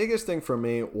 The biggest thing for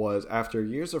me was after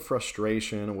years of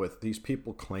frustration with these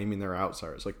people claiming they're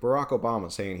outsiders, like Barack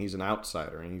Obama saying he's an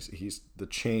outsider and he's the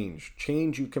change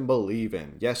you can believe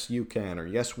in. Yes, you can, or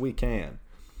yes, we can.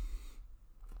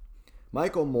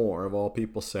 Michael Moore, of all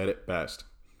people, said it best.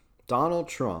 Donald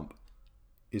Trump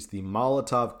is the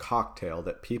Molotov cocktail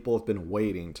that people have been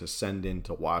waiting to send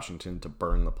into Washington to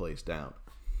burn the place down.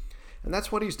 And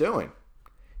that's what he's doing.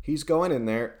 He's going in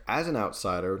there as an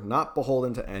outsider, not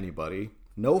beholden to anybody,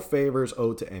 no favors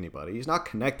owed to anybody. He's not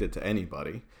connected to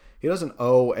anybody. He doesn't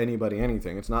owe anybody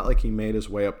anything. It's not like he made his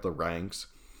way up the ranks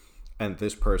and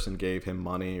this person gave him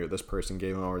money, or this person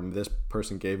gave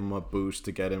him a boost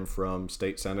to get him from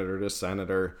state senator to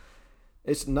senator.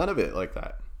 It's none of it like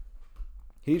that.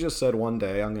 He just said one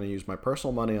day, I'm going to use my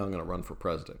personal money, I'm going to run for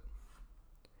president.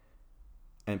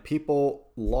 And people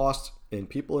in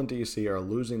DC are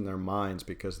losing their minds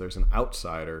because there's an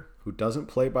outsider who doesn't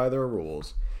play by their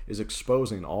rules, is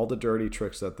exposing all the dirty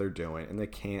tricks that they're doing, and they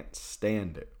can't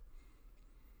stand it.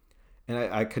 And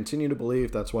I continue to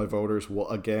believe that's why voters will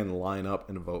again line up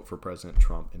and vote for President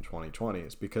Trump in 2020,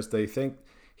 is because they think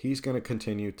he's going to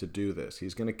continue to do this.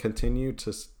 He's going to continue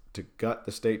to gut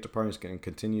the State Department. He's going to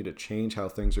continue to change how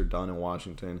things are done in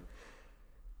Washington.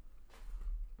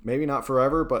 Maybe not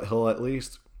forever, but he'll at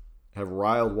least have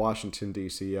riled Washington,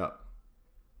 D.C. up.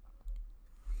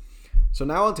 So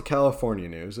now on to California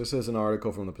news. This is an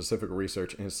article from the Pacific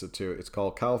Research Institute. It's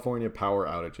called California Power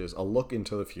Outages, a Look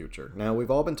into the Future. Now,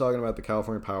 we've all been talking about the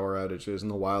California power outages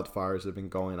and the wildfires that have been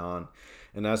going on.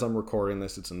 And as I'm recording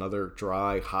this, it's another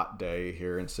dry, hot day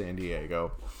here in San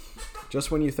Diego. Just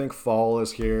when you think fall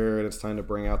is here and it's time to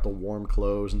bring out the warm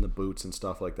clothes and the boots and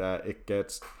stuff like that, it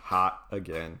gets hot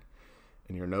again.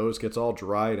 And your nose gets all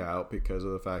dried out because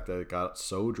of the fact that it got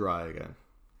so dry again.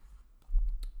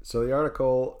 So the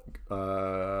article,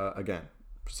 again,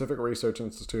 Pacific Research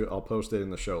Institute, I'll post it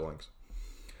in the show links.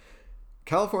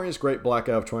 California's Great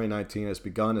Blackout of 2019 has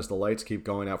begun as the lights keep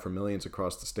going out for millions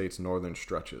across the state's northern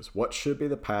stretches. What should be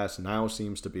the past now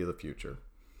seems to be the future.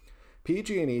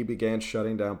 PG&E began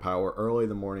shutting down power early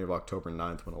the morning of October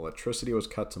 9th when electricity was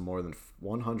cut to more than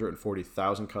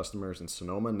 140,000 customers in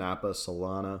Sonoma, Napa,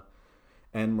 Solana,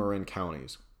 and Marin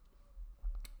counties.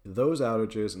 Those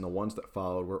outages and the ones that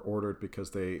followed were ordered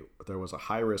because there was a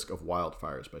high risk of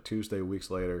wildfires. By Tuesday,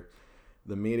 weeks later,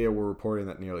 the media were reporting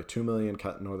that nearly 2 million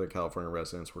Northern California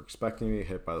residents were expecting to be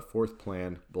hit by the fourth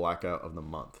planned blackout of the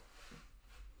month.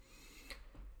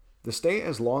 The state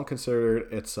has long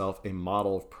considered itself a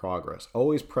model of progress,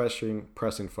 always pressing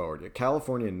forward. Yet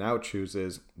California now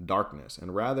chooses darkness,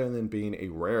 and rather than being a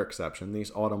rare exception,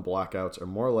 these autumn blackouts are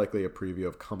more likely a preview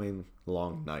of coming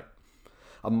long night.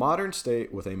 A modern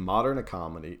state with a modern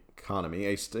economy,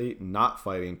 a state not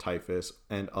fighting typhus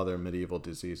and other medieval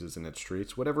diseases in its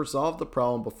streets, would have resolved the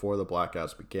problem before the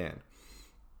blackouts began.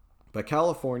 But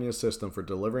California's system for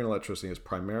delivering electricity is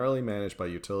primarily managed by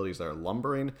utilities that are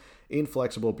lumbering,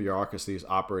 inflexible bureaucracies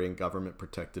operating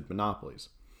government-protected monopolies.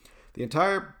 The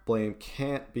entire blame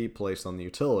can't be placed on the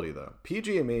utility, though.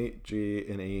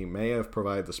 PG&E may have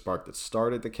provided the spark that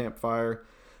started the campfire,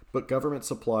 but government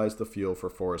supplies the fuel for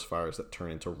forest fires that turn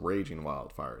into raging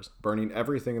wildfires, burning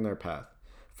everything in their path.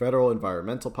 Federal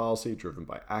environmental policy, driven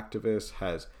by activists,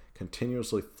 has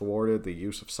continuously thwarted the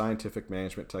use of scientific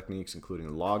management techniques,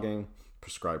 including logging,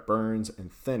 prescribed burns, and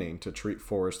thinning to treat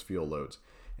forest fuel loads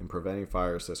and preventing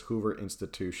fires, says Hoover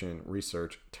Institution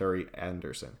researcher Terry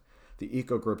Anderson. The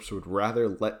eco-groups would rather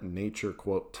let nature,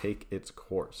 quote, take its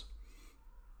course.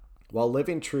 While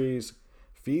living trees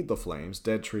feed the flames,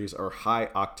 dead trees are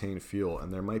high-octane fuel,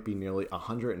 and there might be nearly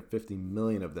 150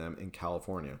 million of them in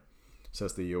California,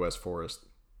 says the U.S. Forest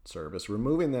Service.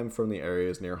 Removing them from the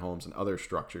areas near homes and other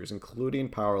structures, including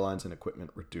power lines and equipment,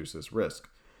 reduces risk.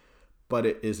 But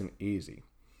it isn't easy.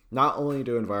 Not only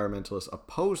do environmentalists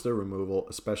oppose their removal,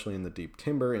 especially in the deep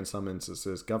timber, in some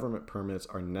instances, government permits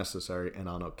are necessary, and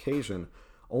on occasion,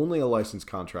 only a licensed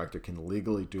contractor can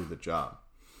legally do the job.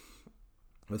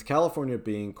 With California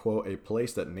being, quote, a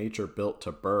place that nature built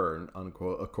to burn,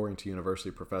 unquote, according to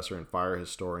university professor and fire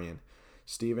historian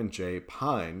Stephen J.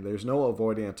 Pine, there's no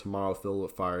avoiding a tomorrow filled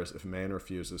with fires if man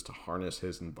refuses to harness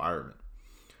his environment.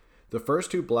 The first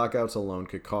two blackouts alone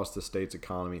could cost the state's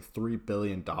economy $3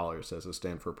 billion, says a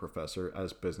Stanford professor,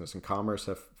 as business and commerce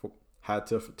have had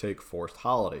to take forced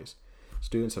holidays.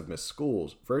 Students have missed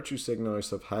schools. Virtue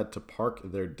signalers have had to park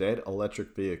their dead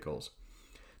electric vehicles.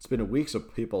 It's been weeks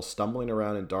of people stumbling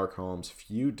around in dark homes,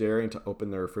 few daring to open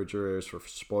their refrigerators for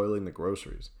spoiling the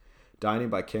groceries. Dining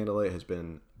by candlelight has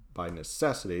been by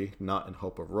necessity, not in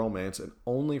hope of romance, and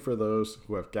only for those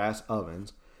who have gas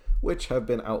ovens, which have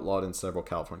been outlawed in several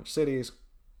California cities,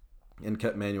 and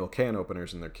kept manual can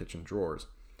openers in their kitchen drawers.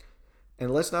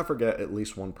 And let's not forget at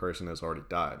least one person has already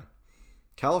died.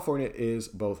 California is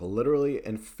both literally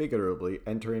and figuratively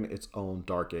entering its own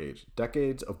dark age.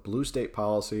 Decades of blue state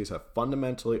policies have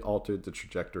fundamentally altered the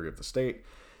trajectory of the state.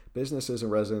 Businesses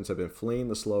and residents have been fleeing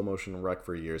the slow motion wreck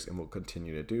for years and will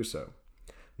continue to do so.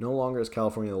 No longer is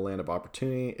California the land of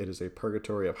opportunity. It is a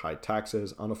purgatory of high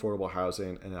taxes, unaffordable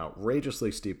housing, an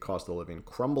outrageously steep cost of living,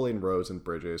 crumbling roads and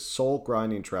bridges,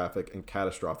 soul-grinding traffic, and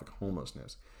catastrophic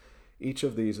homelessness. Each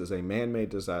of these is a man-made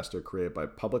disaster created by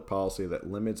public policy that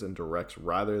limits and directs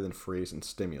rather than frees and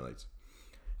stimulates.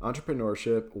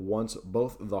 Entrepreneurship, once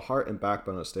both the heart and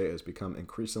backbone of the state, has become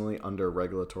increasingly under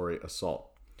regulatory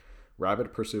assault.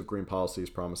 Rapid pursuit of green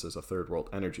policies promises a third world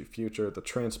energy future. The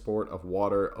transport of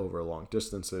water over long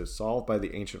distances, solved by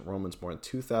the ancient Romans more than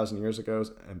 2,000 years ago,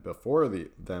 and before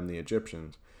them the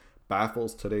Egyptians,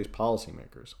 baffles today's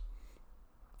policymakers.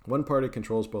 One party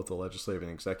controls both the legislative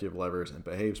and executive levers and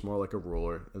behaves more like a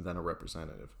ruler than a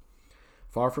representative.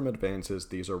 Far from advances,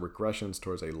 these are regressions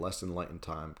towards a less enlightened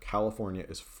time. California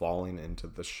is falling into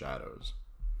the shadows.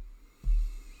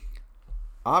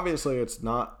 Obviously, it's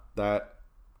not that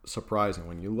surprising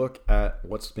when you look at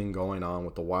what's been going on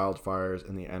with the wildfires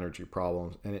and the energy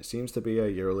problems, and it seems to be a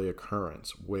yearly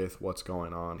occurrence with what's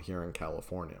going on here in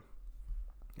California.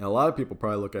 And a lot of people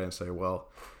probably look at it and say, well,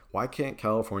 why can't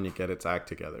California get its act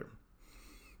together?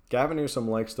 Gavin Newsom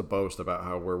likes to boast about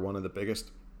how we're one of the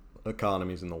biggest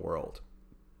economies in the world.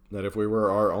 That if we were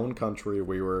our own country,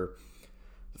 we were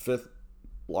the fifth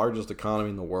largest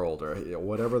economy in the world, or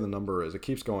whatever the number is. It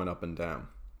keeps going up and down.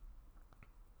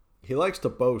 He likes to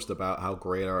boast about how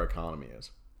great our economy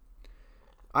is.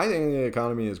 I think the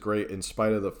economy is great in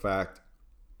spite of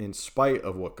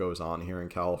what goes on here in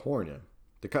California.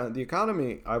 The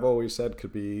economy, I've always said,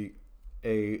 could be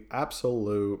a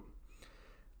absolute,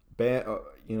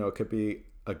 it could be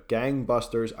a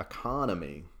gangbusters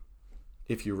economy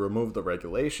if you remove the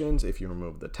regulations, if you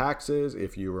remove the taxes,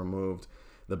 if you removed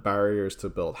the barriers to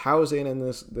build housing in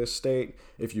this state,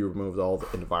 if you removed all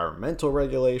the environmental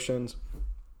regulations,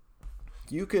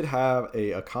 you could have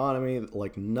a economy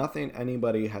like nothing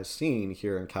anybody has seen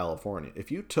here in California.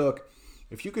 If you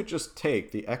could just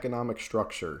take the economic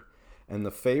structure and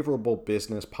the favorable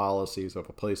business policies of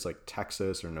a place like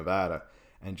Texas or Nevada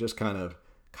and just kind of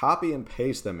copy and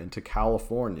paste them into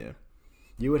California,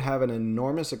 you would have an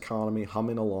enormous economy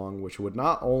humming along, which would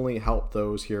not only help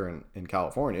those here in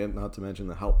California, not to mention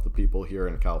help the people here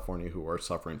in California who are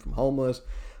suffering from homeless,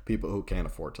 people who can't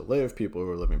afford to live, people who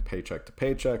are living paycheck to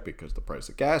paycheck because the price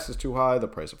of gas is too high, the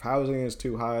price of housing is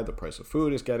too high, the price of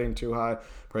food is getting too high,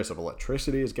 the price of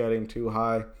electricity is getting too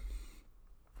high.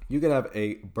 You could have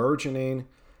a burgeoning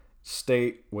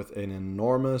state with an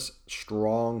enormous,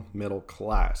 strong middle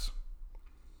class,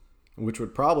 which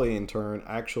would probably in turn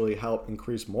actually help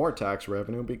increase more tax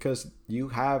revenue because you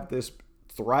have this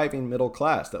thriving middle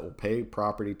class that will pay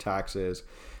property taxes,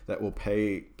 that will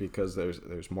pay because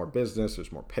there's more business,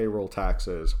 there's more payroll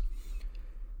taxes.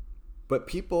 But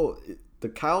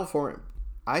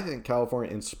I think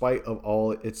California, in spite of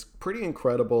all, it's pretty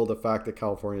incredible the fact that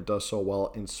California does so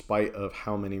well in spite of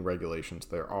how many regulations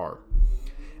there are.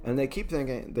 And they keep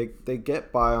thinking, they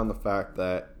get by on the fact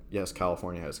that, yes,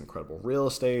 California has incredible real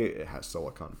estate, it has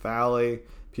Silicon Valley,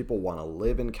 people want to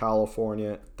live in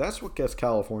California. That's what gets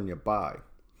California by.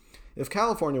 If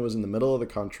California was in the middle of the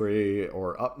country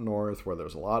or up north where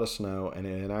there's a lot of snow and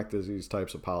it enacted these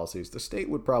types of policies, the state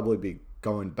would probably be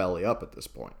going belly up at this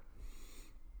point.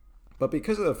 But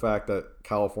because of the fact that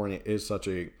California is such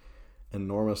a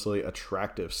enormously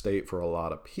attractive state for a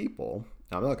lot of people,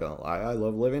 I'm not going to lie, I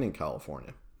love living in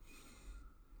California.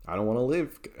 I don't want to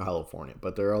live in California,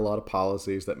 but there are a lot of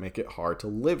policies that make it hard to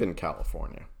live in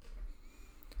California.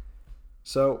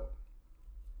 So,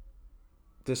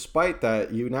 despite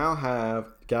that, you now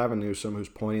have Gavin Newsom who's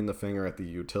pointing the finger at the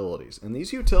utilities. And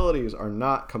these utilities are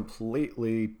not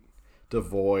completely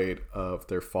devoid of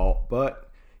their fault,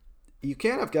 but you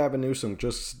can't have Gavin Newsom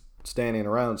just standing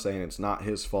around saying it's not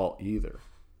his fault either.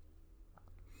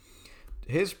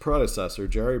 His predecessor,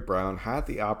 Jerry Brown, had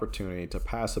the opportunity to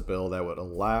pass a bill that would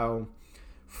allow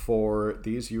for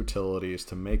these utilities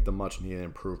to make the much needed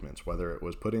improvements, whether it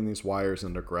was putting these wires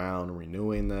underground,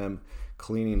 renewing them,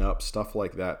 cleaning up, stuff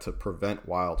like that to prevent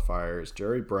wildfires.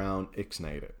 Jerry Brown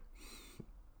ixnayed it.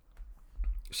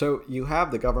 So you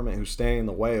have the government who's standing in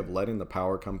the way of letting the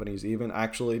power companies even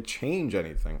actually change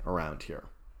anything around here.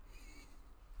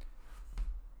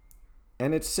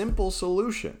 And it's simple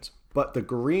solutions. But the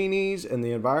greenies and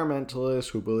the environmentalists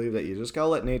who believe that you just gotta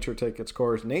let nature take its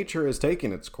course, nature is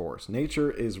taking its course.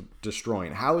 Nature is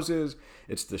destroying houses,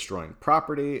 it's destroying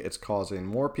property, it's causing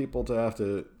more people to have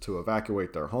to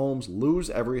evacuate their homes, lose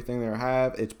everything they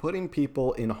have. It's putting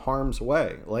people in harm's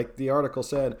way. Like the article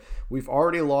said, we've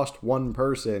already lost one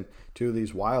person to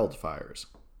these wildfires.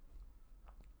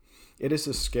 It is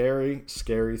a scary,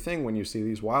 scary thing when you see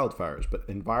these wildfires. But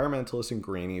environmentalists and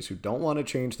greenies who don't want to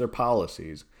change their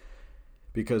policies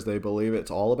because they believe it's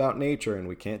all about nature and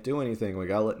we can't do anything, we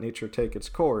gotta let nature take its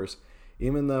course,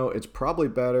 even though it's probably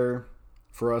better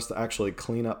for us to actually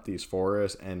clean up these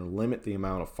forests and limit the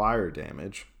amount of fire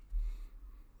damage,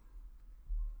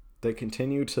 they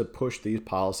continue to push these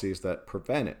policies that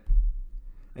prevent it.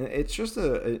 And it's just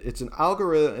it's an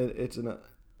algorithm, it's not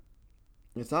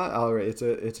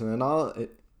algorithm,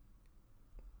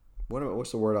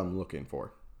 what's the word I'm looking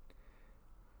for?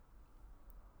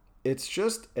 It's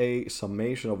just a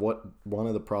summation of what one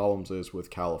of the problems is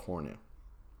with California.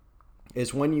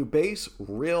 Is when you base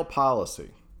real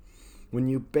policy, when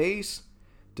you base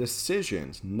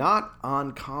decisions not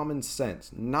on common sense,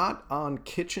 not on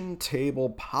kitchen table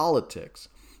politics,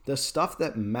 the stuff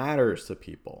that matters to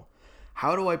people.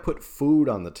 How do I put food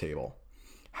on the table?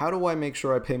 How do I make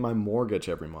sure I pay my mortgage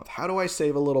every month? How do I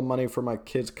save a little money for my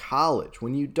kids' college?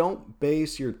 When you don't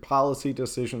base your policy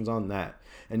decisions on that,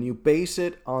 and you base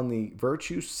it on the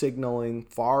virtue signaling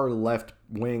far left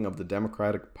wing of the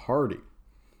Democratic Party,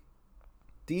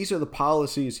 these are the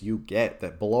policies you get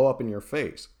that blow up in your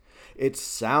face. It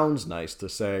sounds nice to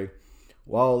say,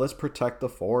 well, let's protect the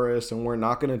forests and we're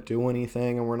not going to do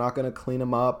anything and we're not going to clean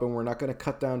them up and we're not going to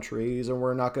cut down trees and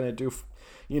we're not going to do,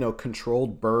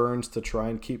 controlled burns to try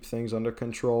and keep things under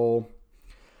control.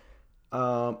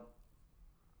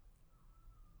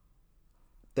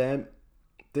 Then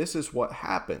this is what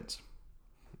happens.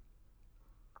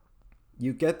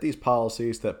 You get these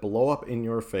policies that blow up in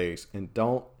your face and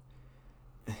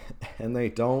they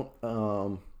don't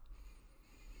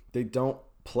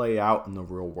play out in the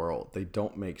real world. They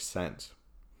don't make sense.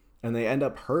 And they end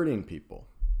up hurting people.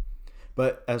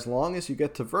 But as long as you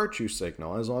get to virtue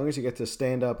signal, as long as you get to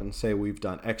stand up and say we've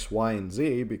done X, Y, and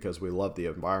Z because we love the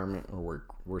environment or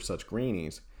we're such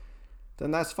greenies,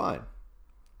 then that's fine.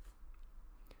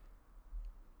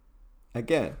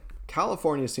 Again,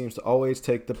 California seems to always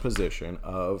take the position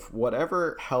of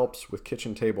whatever helps with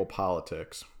kitchen table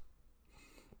politics.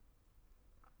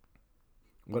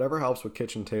 Whatever helps with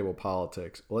kitchen table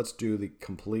politics, let's do the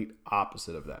complete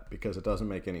opposite of that because it doesn't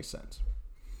make any sense.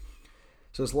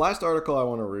 So this last article I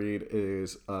want to read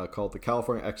is called "The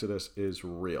California Exodus is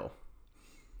Real."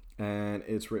 And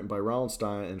it's written by Ronald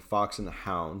Stein and Fox and the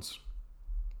Hounds.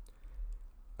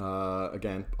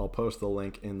 Again, I'll post the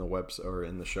link in the website or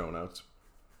in the show notes.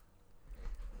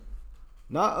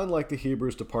 Not unlike the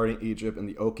Hebrews departing Egypt and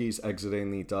the Okies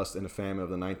exiting the dust and famine of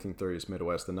the 1930s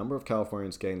Midwest, the number of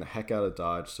Californians getting the heck out of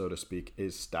Dodge, so to speak,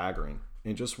 is staggering.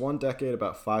 In just one decade,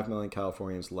 about 5 million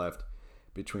Californians left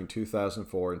between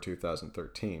 2004 and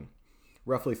 2013.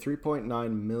 Roughly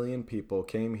 3.9 million people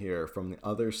came here from the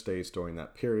other states during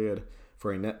that period,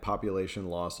 for a net population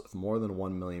loss of more than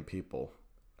 1 million people.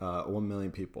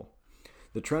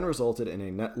 The trend resulted in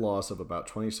a net loss of about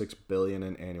 $26 billion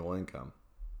in annual income.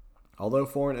 Although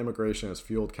foreign immigration has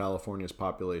fueled California's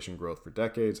population growth for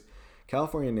decades,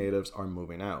 California natives are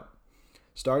moving out.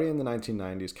 Starting in the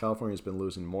 1990s, California has been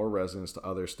losing more residents to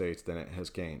other states than it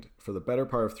has gained. For the better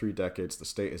part of 3 decades, the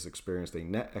state has experienced a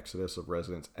net exodus of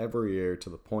residents every year, to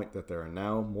the point that there are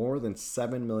now more than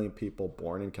 7 million people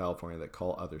born in California that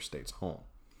call other states home.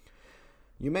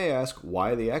 You may ask,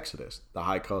 why the exodus? The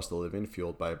high cost of living,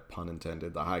 fueled by, pun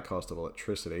intended, the high cost of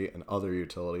electricity and other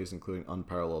utilities, including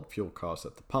unparalleled fuel costs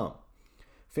at the pump.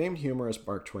 Famed humorist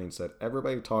Mark Twain said,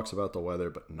 "Everybody talks about the weather,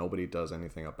 but nobody does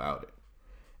anything about it."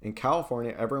 In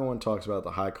California, everyone talks about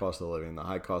the high cost of living, the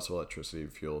high cost of electricity,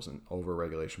 fuels, and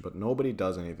overregulation, but nobody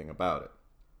does anything about it.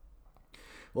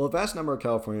 Well, a vast number of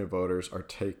California voters are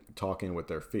talking with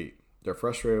their feet. They're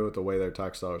frustrated with the way their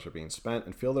tax dollars are being spent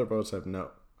and feel their votes have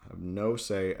no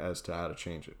say as to how to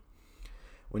change it.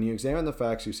 When you examine the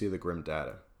facts, you see the grim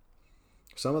data.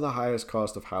 Some of the highest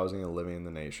cost of housing and living in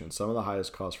the nation, some of the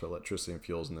highest costs for electricity and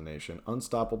fuels in the nation,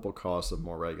 unstoppable costs of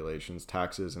more regulations,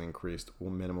 taxes, and increased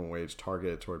minimum wage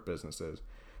targeted toward businesses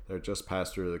that are just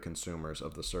passed through to the consumers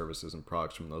of the services and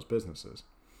products from those businesses.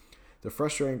 The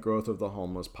frustrating growth of the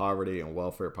homeless, poverty, and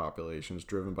welfare populations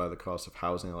driven by the cost of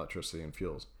housing, electricity, and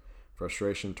fuels.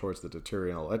 Frustration towards the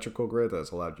deteriorating electrical grid that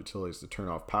has allowed utilities to turn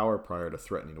off power prior to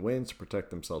threatening winds to protect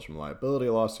themselves from liability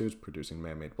lawsuits, producing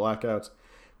man-made blackouts.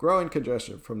 Growing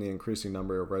congestion from the increasing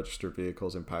number of registered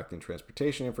vehicles impacting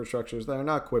transportation infrastructures that are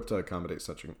not equipped to accommodate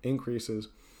such increases.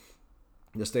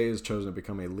 The state has chosen to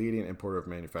become a leading importer of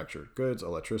manufactured goods,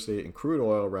 electricity, and crude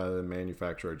oil rather than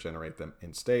manufacture or generate them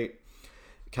in-state.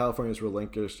 California has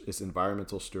relinquished its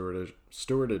environmental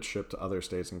stewardship to other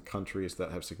states and countries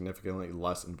that have significantly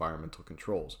less environmental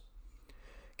controls.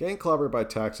 Getting clobbered by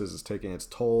taxes is taking its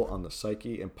toll on the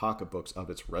psyche and pocketbooks of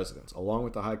its residents, along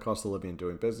with the high cost of living and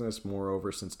doing business.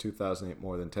 Moreover, since 2008,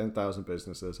 more than 10,000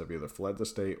 businesses have either fled the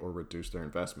state or reduced their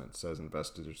investments, says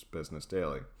Investors Business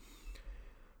Daily.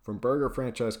 From burger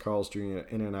franchise Carl's Jr. to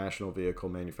international vehicle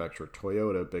manufacturer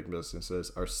Toyota, big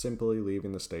businesses are simply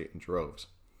leaving the state in droves.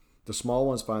 The small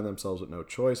ones find themselves with no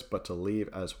choice but to leave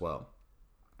as well.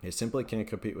 They simply can't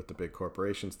compete with the big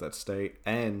corporations that stay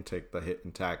and take the hit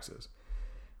in taxes.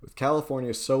 With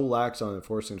California so lax on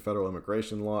enforcing federal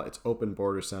immigration law, its open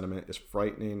border sentiment is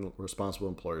frightening responsible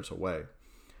employers away.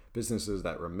 Businesses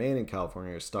that remain in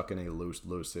California are stuck in a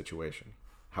lose-lose situation.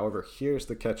 However, here's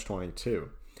the catch-22.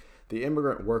 The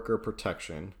Immigrant Worker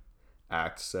Protection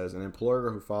Act says an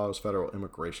employer who follows federal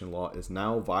immigration law is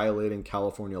now violating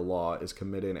California law, is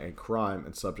committing a crime,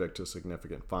 and subject to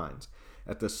significant fines.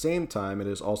 At the same time, it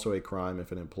is also a crime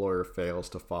if an employer fails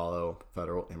to follow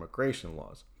federal immigration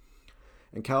laws.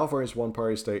 In California's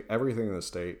one-party state, everything in the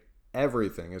state,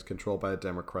 everything is controlled by the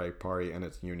Democratic Party and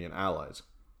its union allies.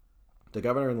 The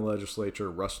governor and the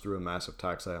legislature rushed through a massive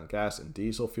tax hike on gas and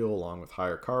diesel fuel, along with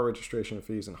higher car registration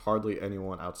fees, and hardly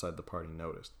anyone outside the party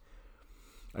noticed.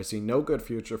 I see no good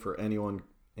future for anyone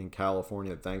in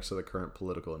California thanks to the current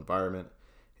political environment.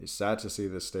 It's sad to see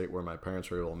this state where my parents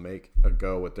were able to make a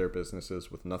go with their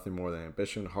businesses with nothing more than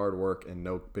ambition, hard work, and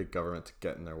no big government to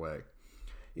get in their way.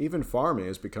 Even farming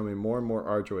is becoming more and more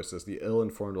arduous as the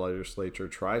ill-informed legislature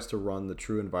tries to run the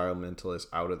true environmentalists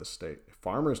out of the state. If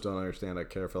farmers don't understand how to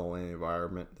care for the land and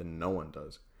environment, then no one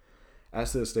does.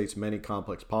 As to the state's many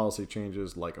complex policy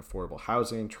changes like affordable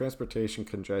housing, transportation,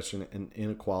 congestion, and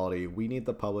inequality, we need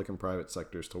the public and private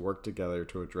sectors to work together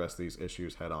to address these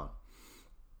issues head-on.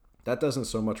 That doesn't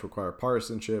so much require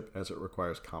partisanship as it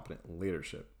requires competent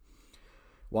leadership.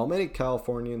 While many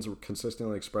Californians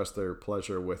consistently express their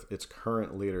pleasure with its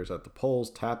current leaders at the polls,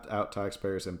 tapped out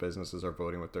taxpayers and businesses are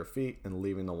voting with their feet and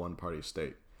leaving the one-party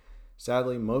state.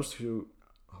 Sadly, most who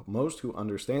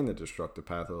understand the destructive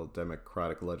path of the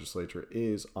Democratic legislature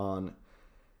is on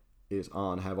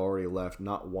have already left,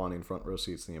 not wanting front row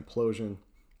seats to the implosion,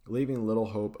 leaving little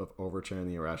hope of overturning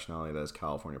the irrationality that is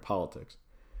California politics.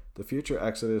 The future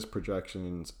exodus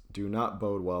projections do not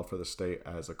bode well for the state,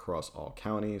 as across all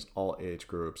counties, all age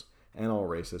groups, and all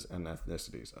races and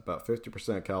ethnicities. About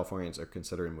 50% of Californians are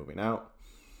considering moving out.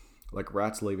 Like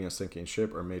rats leaving a sinking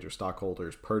ship or major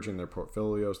stockholders purging their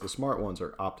portfolios, the smart ones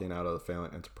are opting out of the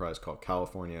failing enterprise called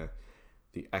California.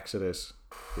 The exodus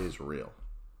is real.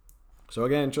 So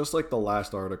again, just like the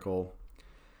last article,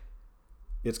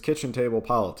 it's kitchen table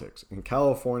politics. And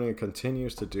California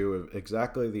continues to do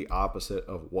exactly the opposite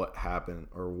of what happened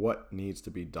or what needs to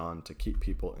be done to keep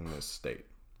people in this state.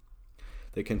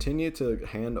 They continue to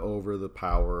hand over the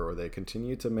power, or they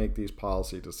continue to make these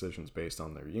policy decisions based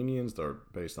on their unions. They're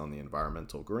based on the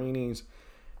environmental greenies.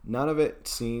 None of it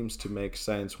seems to make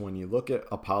sense when you look at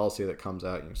a policy that comes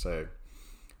out and you say,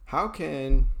 how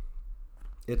can...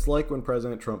 It's like when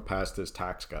President Trump passed his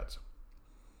tax cuts.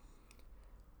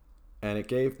 And it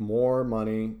gave more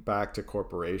money back to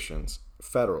corporations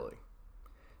federally.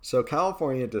 So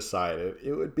California decided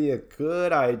it would be a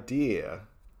good idea,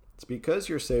 it's because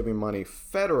you're saving money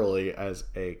federally as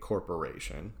a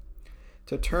corporation,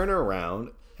 to turn around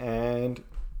and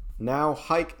now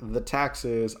hike the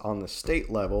taxes on the state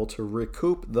level to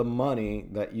recoup the money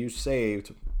that you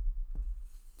saved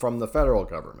from the federal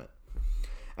government.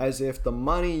 As if the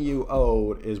money you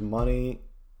owed is money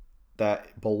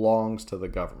that belongs to the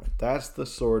government. That's the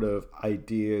sort of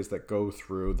ideas that go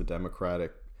through the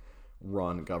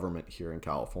Democratic-run government here in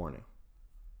California.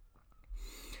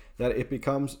 That it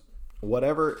becomes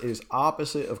whatever is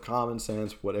opposite of common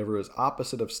sense, whatever is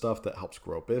opposite of stuff that helps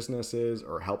grow businesses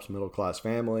or helps middle-class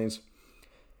families,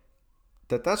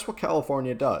 that's what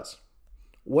California does.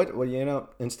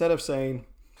 Instead of saying,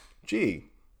 gee,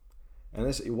 and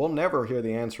this, we'll never hear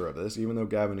the answer of this, even though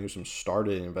Gavin Newsom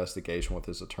started an investigation with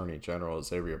his Attorney General,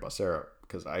 Xavier Becerra,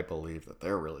 because I believe that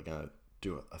they're really going to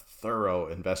do a thorough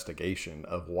investigation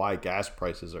of why gas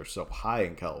prices are so high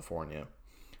in California.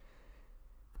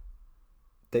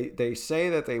 They say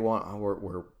that they want,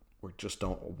 we're just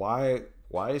don't, why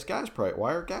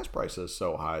are gas prices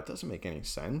so high? It doesn't make any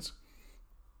sense.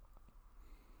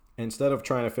 Instead of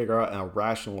trying to figure out a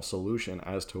rational solution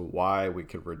as to why we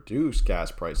could reduce gas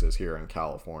prices here in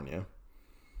California,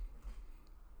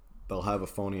 they'll have a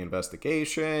phony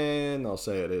investigation. They'll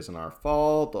say it isn't our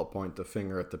fault. They'll point the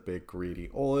finger at the big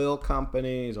greedy oil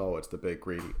companies. Oh, it's the big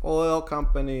greedy oil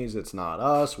companies. It's not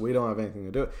us. We don't have anything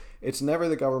to do. It's never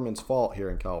the government's fault here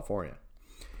in California.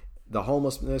 The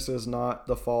homelessness is not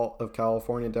the fault of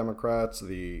California Democrats.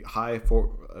 The high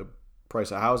price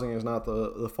of housing is not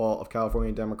the fault of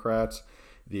California Democrats.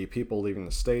 The people leaving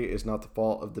the state is not the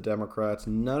fault of the Democrats.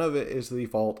 None of it is the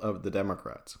fault of the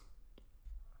Democrats.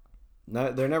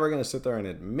 They're never going to sit there and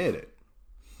admit it.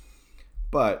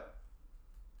 But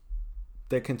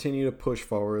they continue to push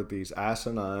forward these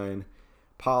asinine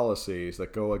policies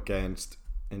that go against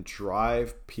and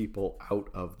drive people out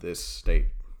of this state.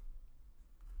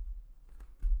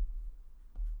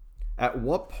 At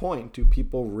what point do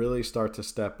people really start to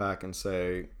step back and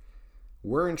say,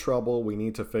 we're in trouble, we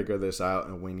need to figure this out,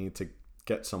 and we need to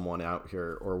get someone out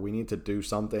here, or we need to do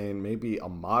something, maybe a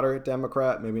moderate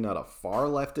Democrat, maybe not a far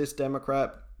leftist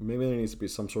Democrat, maybe there needs to be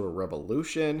some sort of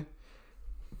revolution.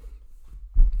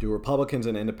 Do Republicans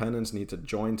and independents need to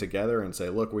join together and say,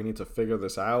 look, we need to figure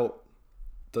this out?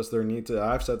 Does there need to,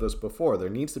 I've said this before, there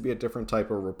needs to be a different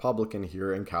type of Republican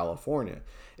here in California.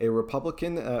 A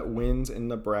Republican that wins in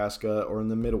Nebraska or in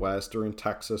the Midwest or in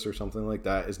Texas or something like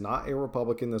that is not a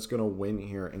Republican that's going to win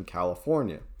here in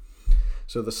California.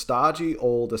 So the stodgy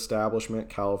old establishment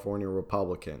California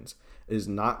Republicans is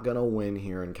not going to win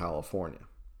here in California.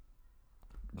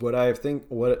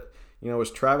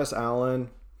 Was Travis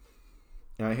Allen,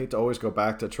 and I hate to always go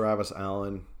back to Travis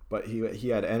Allen, but he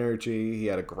had energy, he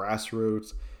had a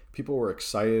grassroots, people were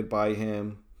excited by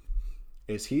him.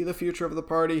 Is he the future of the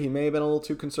party? He may have been a little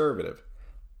too conservative.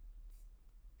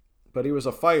 But he was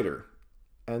a fighter.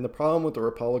 And the problem with the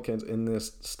Republicans in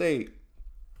this state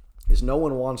is no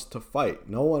one wants to fight.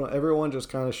 Everyone just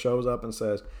kind of shows up and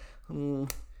says,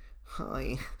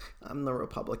 hi, I'm the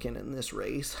Republican in this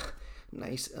race.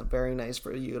 Nice, very nice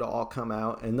for you to all come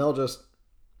out. And they'll just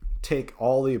take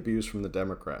all the abuse from the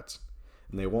Democrats.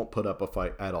 And they won't put up a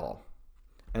fight at all.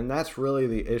 And that's really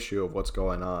the issue of what's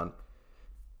going on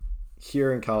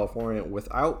here in California.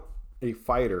 Without a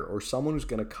fighter or someone who's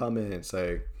going to come in and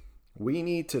say, we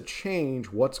need to change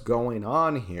what's going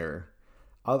on here.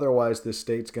 Otherwise, this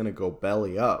state's going to go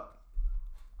belly up.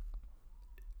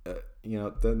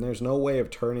 Then there's no way of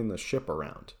turning the ship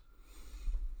around.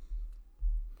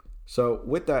 So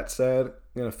with that said, I'm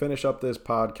going to finish up this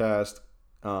podcast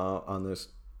on this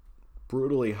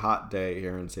brutally hot day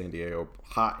here in San Diego.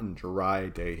 Hot and dry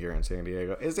day here in San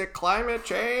Diego. Is it climate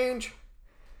change?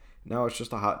 No, it's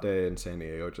just a hot day in San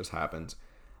Diego. It just happens.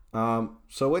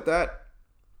 So with that,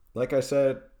 like I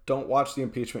said, don't watch the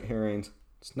impeachment hearings.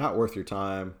 It's not worth your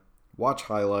time. Watch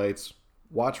highlights.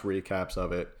 Watch recaps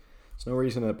of it. There's no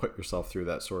reason to put yourself through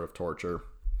that sort of torture.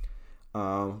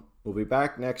 We'll be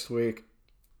back next week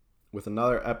with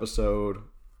another episode.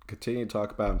 Continue to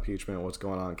talk about impeachment, what's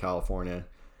going on in California.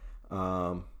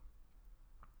 So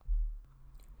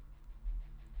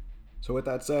with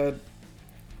that said,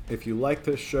 if you like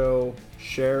this show,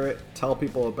 share it, tell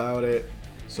people about it,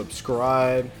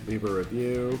 subscribe, leave a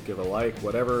review, give a like,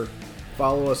 whatever.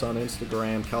 Follow us on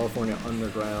Instagram, California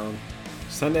Underground.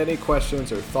 Send any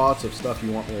questions or thoughts of stuff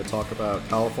you want me to talk about,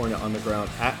 California Underground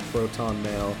at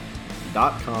protonmail.com.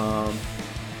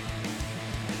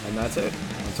 And that's it.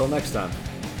 Until next time.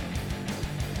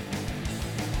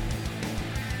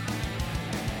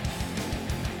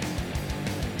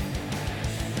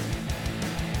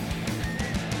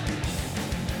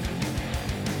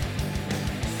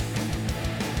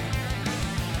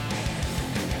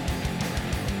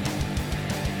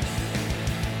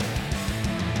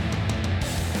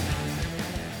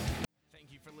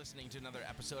 Listening to another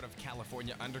episode of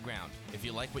California Underground. If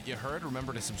you like what you heard,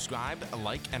 remember to subscribe,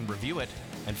 like, and review it,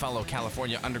 and follow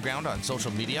California Underground on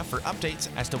social media for updates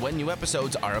as to when new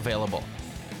episodes are available.